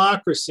in a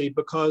democracy,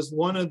 because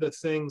one of the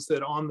things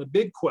that on the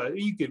big question,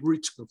 you could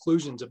reach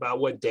conclusions about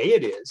what day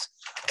it is.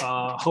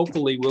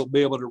 Hopefully we'll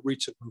be able to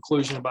reach a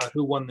conclusion about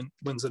who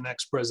wins the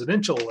next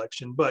presidential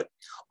election. But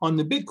on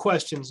the big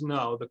questions,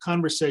 no, the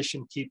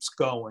conversation keeps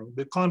going.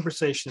 The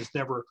conversation is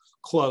never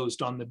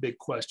closed on the big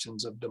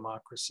questions of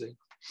democracy.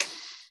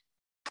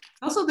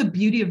 Also the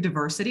beauty of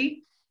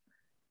diversity.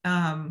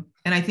 And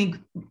I think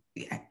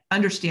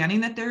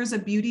understanding that there is a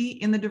beauty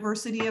in the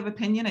diversity of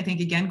opinion. I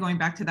think, again, going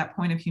back to that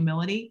point of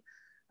humility,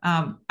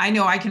 I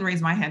know I can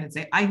raise my hand and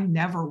say, I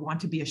never want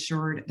to be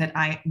assured that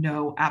I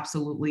know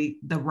absolutely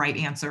the right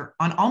answer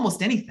on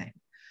almost anything,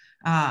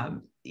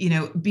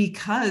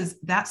 because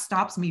that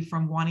stops me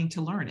from wanting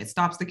to learn. It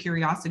stops the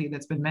curiosity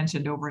that's been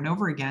mentioned over and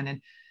over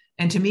again.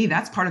 And to me,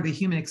 that's part of the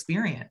human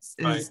experience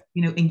is,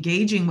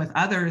 engaging with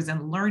others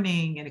and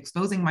learning and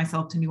exposing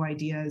myself to new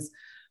ideas.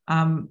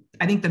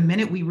 I think the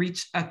minute we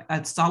reach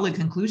a solid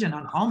conclusion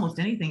on almost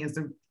anything is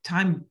the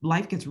time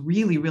life gets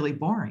really, really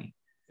boring.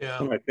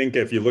 Yeah, I think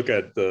if you look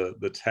at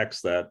the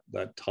text that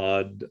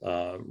Todd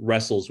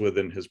wrestles with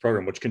in his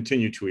program, which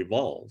continue to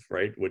evolve,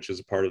 right, which is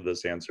a part of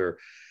this answer,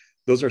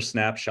 those are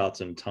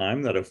snapshots in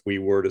time that if we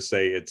were to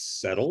say it's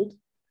settled,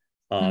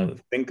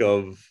 think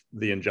of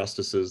the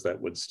injustices that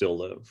would still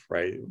live,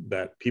 right,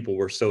 that people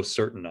were so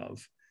certain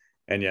of.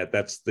 And yet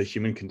that's the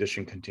human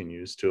condition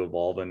continues to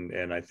evolve.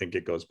 And I think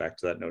it goes back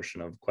to that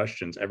notion of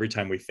questions. Every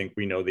time we think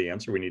we know the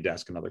answer, we need to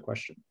ask another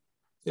question.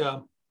 Yeah.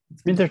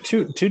 I mean, there are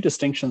two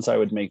distinctions I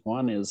would make.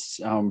 One is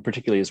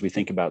particularly as we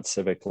think about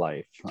civic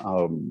life,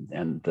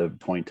 and the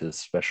point is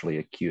especially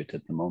acute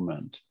at the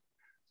moment.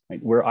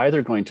 Right? We're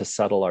either going to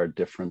settle our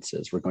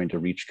differences, we're going to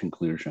reach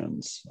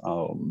conclusions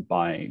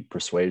by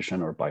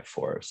persuasion or by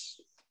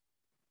force.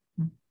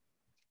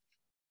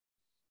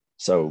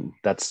 So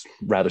that's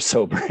rather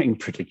sobering,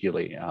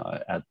 particularly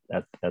at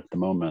the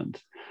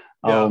moment.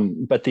 Yeah.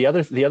 But the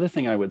other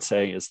thing I would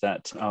say is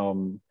that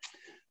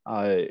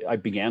I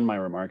began my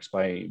remarks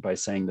by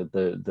saying that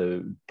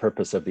the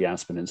purpose of the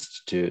Aspen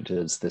Institute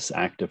is this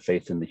act of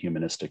faith in the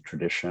humanistic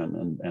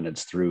tradition, and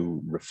it's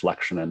through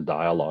reflection and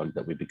dialogue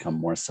that we become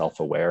more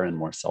self-aware and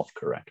more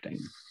self-correcting.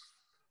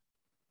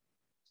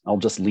 I'll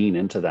just lean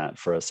into that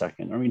for a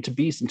second. I mean, to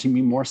be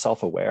more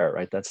self-aware,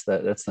 right? That's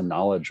the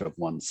knowledge of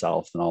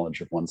oneself, the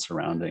knowledge of one's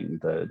surrounding,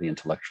 the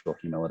intellectual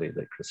humility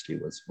that Christy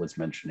was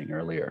mentioning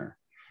earlier.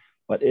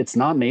 But it's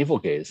not navel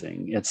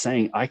gazing. It's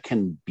saying I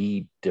can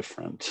be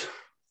different,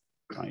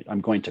 right?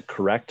 I'm going to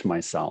correct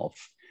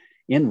myself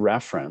in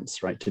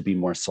reference, right, to be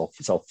more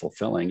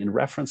self-fulfilling, in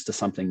reference to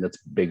something that's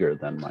bigger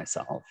than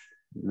myself.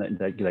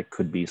 That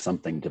could be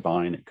something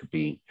divine. It could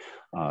be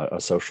a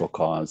social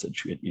cause.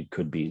 It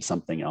could be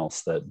something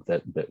else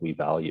that we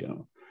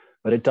value.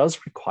 But it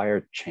does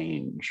require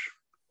change.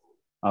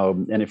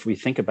 And if we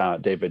think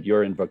about, David,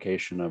 your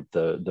invocation of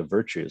the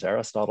virtues,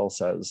 Aristotle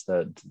says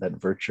that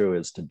virtue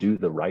is to do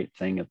the right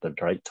thing at the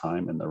right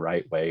time in the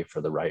right way for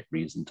the right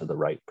reason to the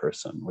right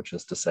person, which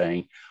is to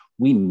say,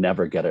 we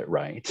never get it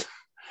right.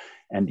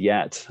 And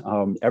yet,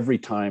 every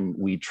time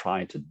we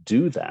try to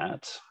do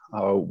that,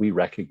 we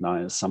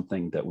recognize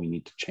something that we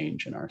need to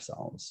change in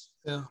ourselves.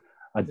 Yeah.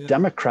 A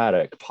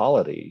democratic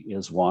polity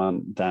is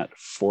one that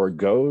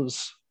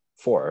forgoes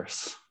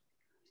force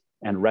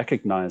and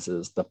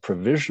recognizes the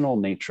provisional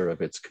nature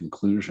of its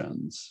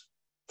conclusions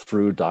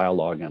through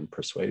dialogue and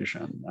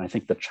persuasion. I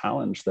think the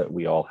challenge that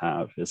we all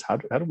have is how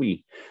do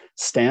we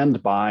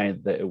stand by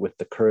with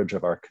the courage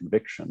of our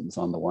convictions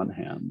on the one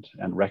hand,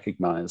 and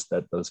recognize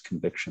that those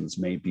convictions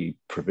may be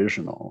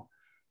provisional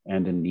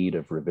and in need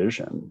of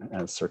revision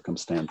as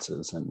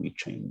circumstances and we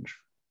change.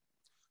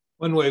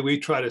 One way we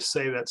try to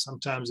say that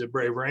sometimes at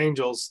Braver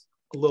Angels,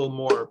 a little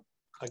more,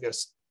 I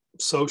guess,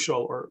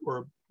 social,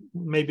 or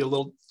maybe a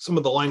little, some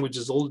of the language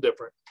is a little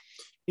different,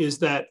 is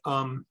that,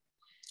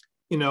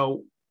 you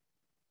know,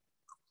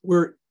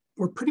 we're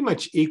pretty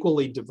much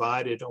equally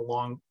divided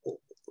along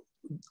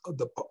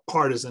the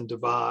partisan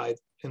divide.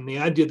 And the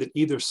idea that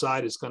either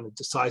side is going to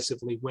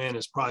decisively win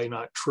is probably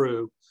not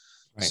true.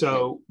 Right.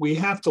 So we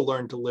have to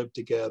learn to live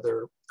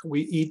together.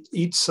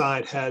 Each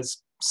side has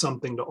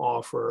something to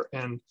offer.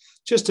 And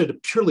just at a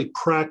purely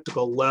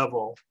practical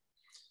level,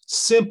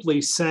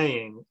 simply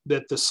saying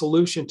that the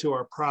solution to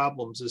our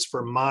problems is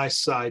for my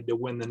side to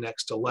win the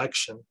next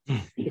election,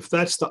 if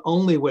that's the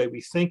only way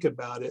we think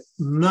about it,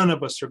 none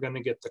of us are going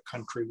to get the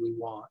country we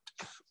want,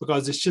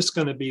 because it's just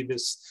going to be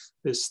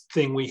this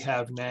thing we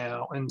have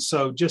now. And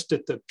so just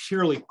at the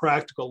purely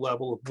practical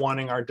level of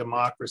wanting our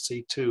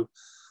democracy to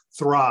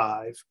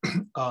thrive,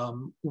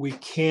 we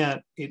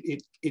can't,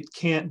 it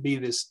can't be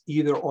this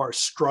either or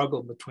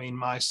struggle between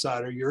my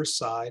side or your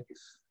side,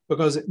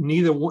 because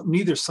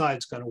neither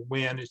side's going to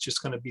win. It's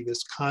just going to be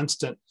this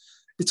constant,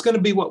 it's going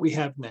to be what we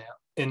have now.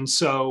 And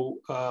so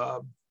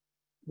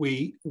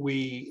we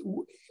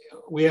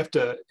have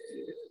to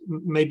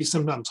maybe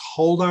sometimes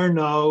hold our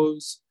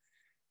nose,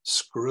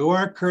 screw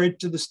our courage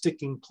to the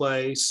sticking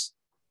place,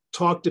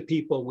 talk to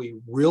people we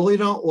really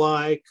don't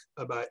like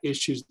about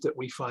issues that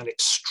we find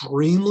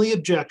extremely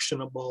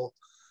objectionable,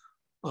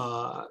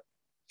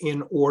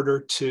 in order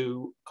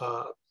to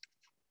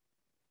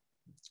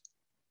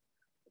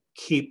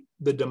keep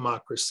the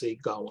democracy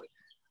going.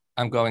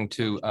 I'm going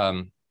to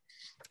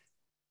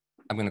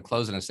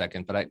close in a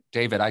second, but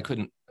David, I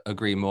couldn't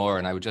agree more.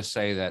 And I would just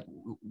say that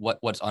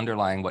what's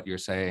underlying what you're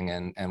saying,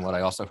 and what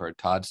I also heard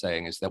Todd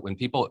saying, is that when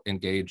people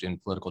engage in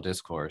political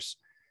discourse,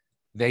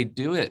 they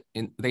do it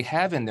they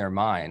have in their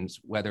minds,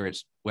 whether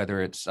it's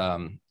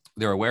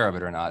they're aware of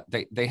it or not,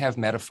 they have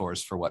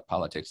metaphors for what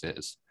politics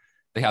is.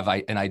 They have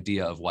an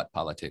idea of what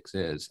politics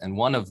is. And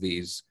one of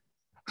these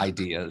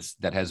ideas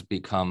that has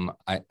become,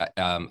 I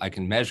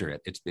can measure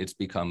it, it's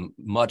become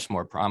much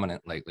more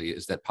prominent lately,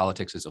 is that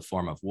politics is a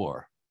form of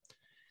war.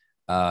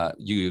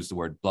 You use the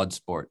word blood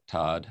sport,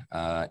 Todd,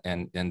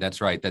 and that's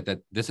right,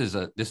 that this is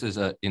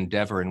a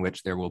endeavor in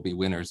which there will be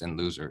winners and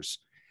losers.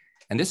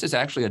 And this is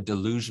actually a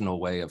delusional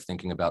way of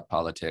thinking about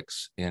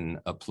politics in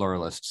a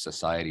pluralist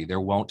society. There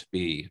won't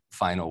be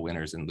final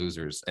winners and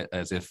losers,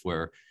 as if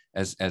we're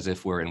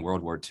in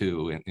World War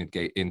II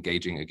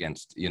engaging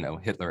against,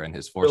 Hitler and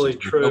his forces. Really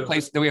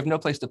true. We have no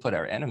place to put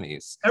our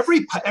enemies.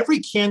 Every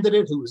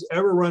candidate who has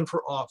ever run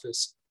for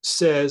office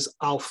says,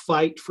 "I'll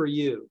fight for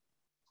you."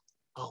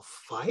 I'll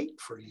fight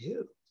for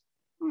you.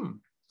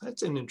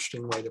 That's an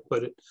interesting way to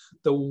put it.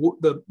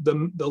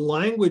 The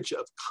language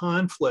of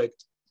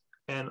conflict,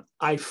 and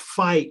I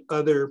fight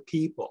other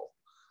people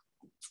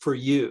for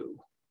you.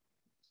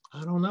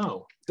 I don't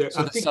know.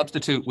 So the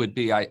substitute would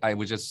be, I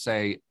would just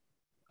say,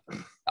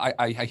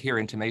 I hear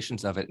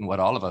intimations of it, and what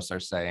all of us are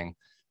saying,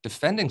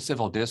 defending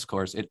civil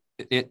discourse, it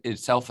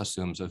itself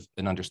assumes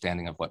an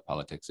understanding of what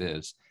politics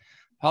is.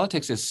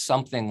 Politics is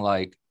something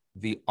like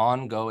the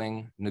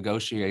ongoing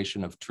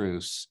negotiation of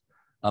truce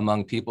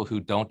among people who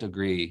don't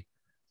agree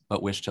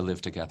but wish to live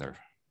together.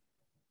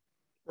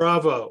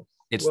 Bravo.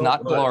 It's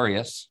not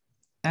glorious.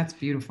 That's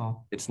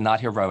beautiful. It's not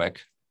heroic,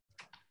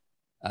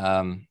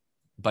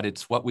 but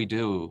it's what we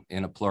do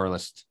in a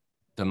pluralist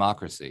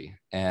democracy,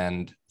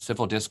 and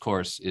civil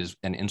discourse is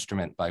an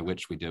instrument by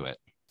which we do it.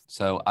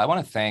 So I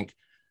want to thank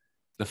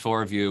the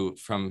four of you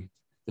from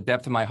the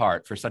depth of my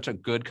heart for such a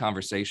good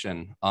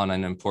conversation on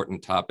an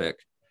important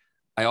topic.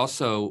 I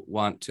also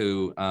want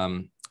to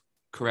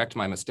correct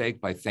my mistake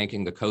by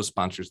thanking the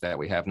co-sponsors that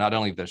we have, not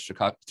only the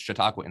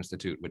Chautauqua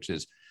Institute, which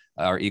is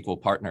our equal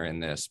partner in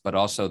this, but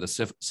also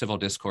the Civil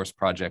Discourse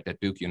Project at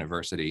Duke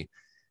University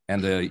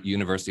and the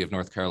University of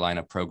North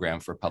Carolina Program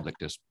for Public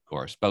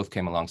Discourse. Both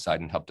came alongside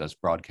and helped us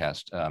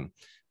broadcast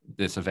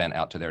this event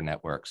out to their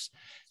networks.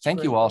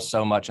 Thank you all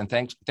so much. And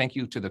thank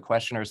you to the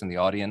questioners in the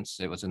audience.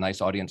 It was a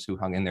nice audience who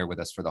hung in there with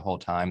us for the whole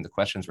time. The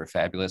questions were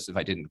fabulous. If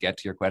I didn't get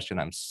to your question,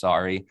 I'm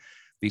sorry.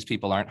 These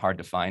people aren't hard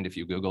to find. If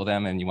you Google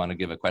them and you want to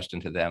give a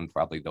question to them,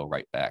 probably they'll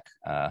write back.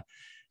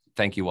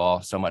 Thank you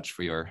all so much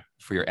for your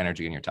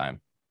energy and your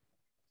time.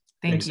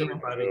 Thanks,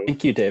 everybody.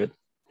 Thank you, David.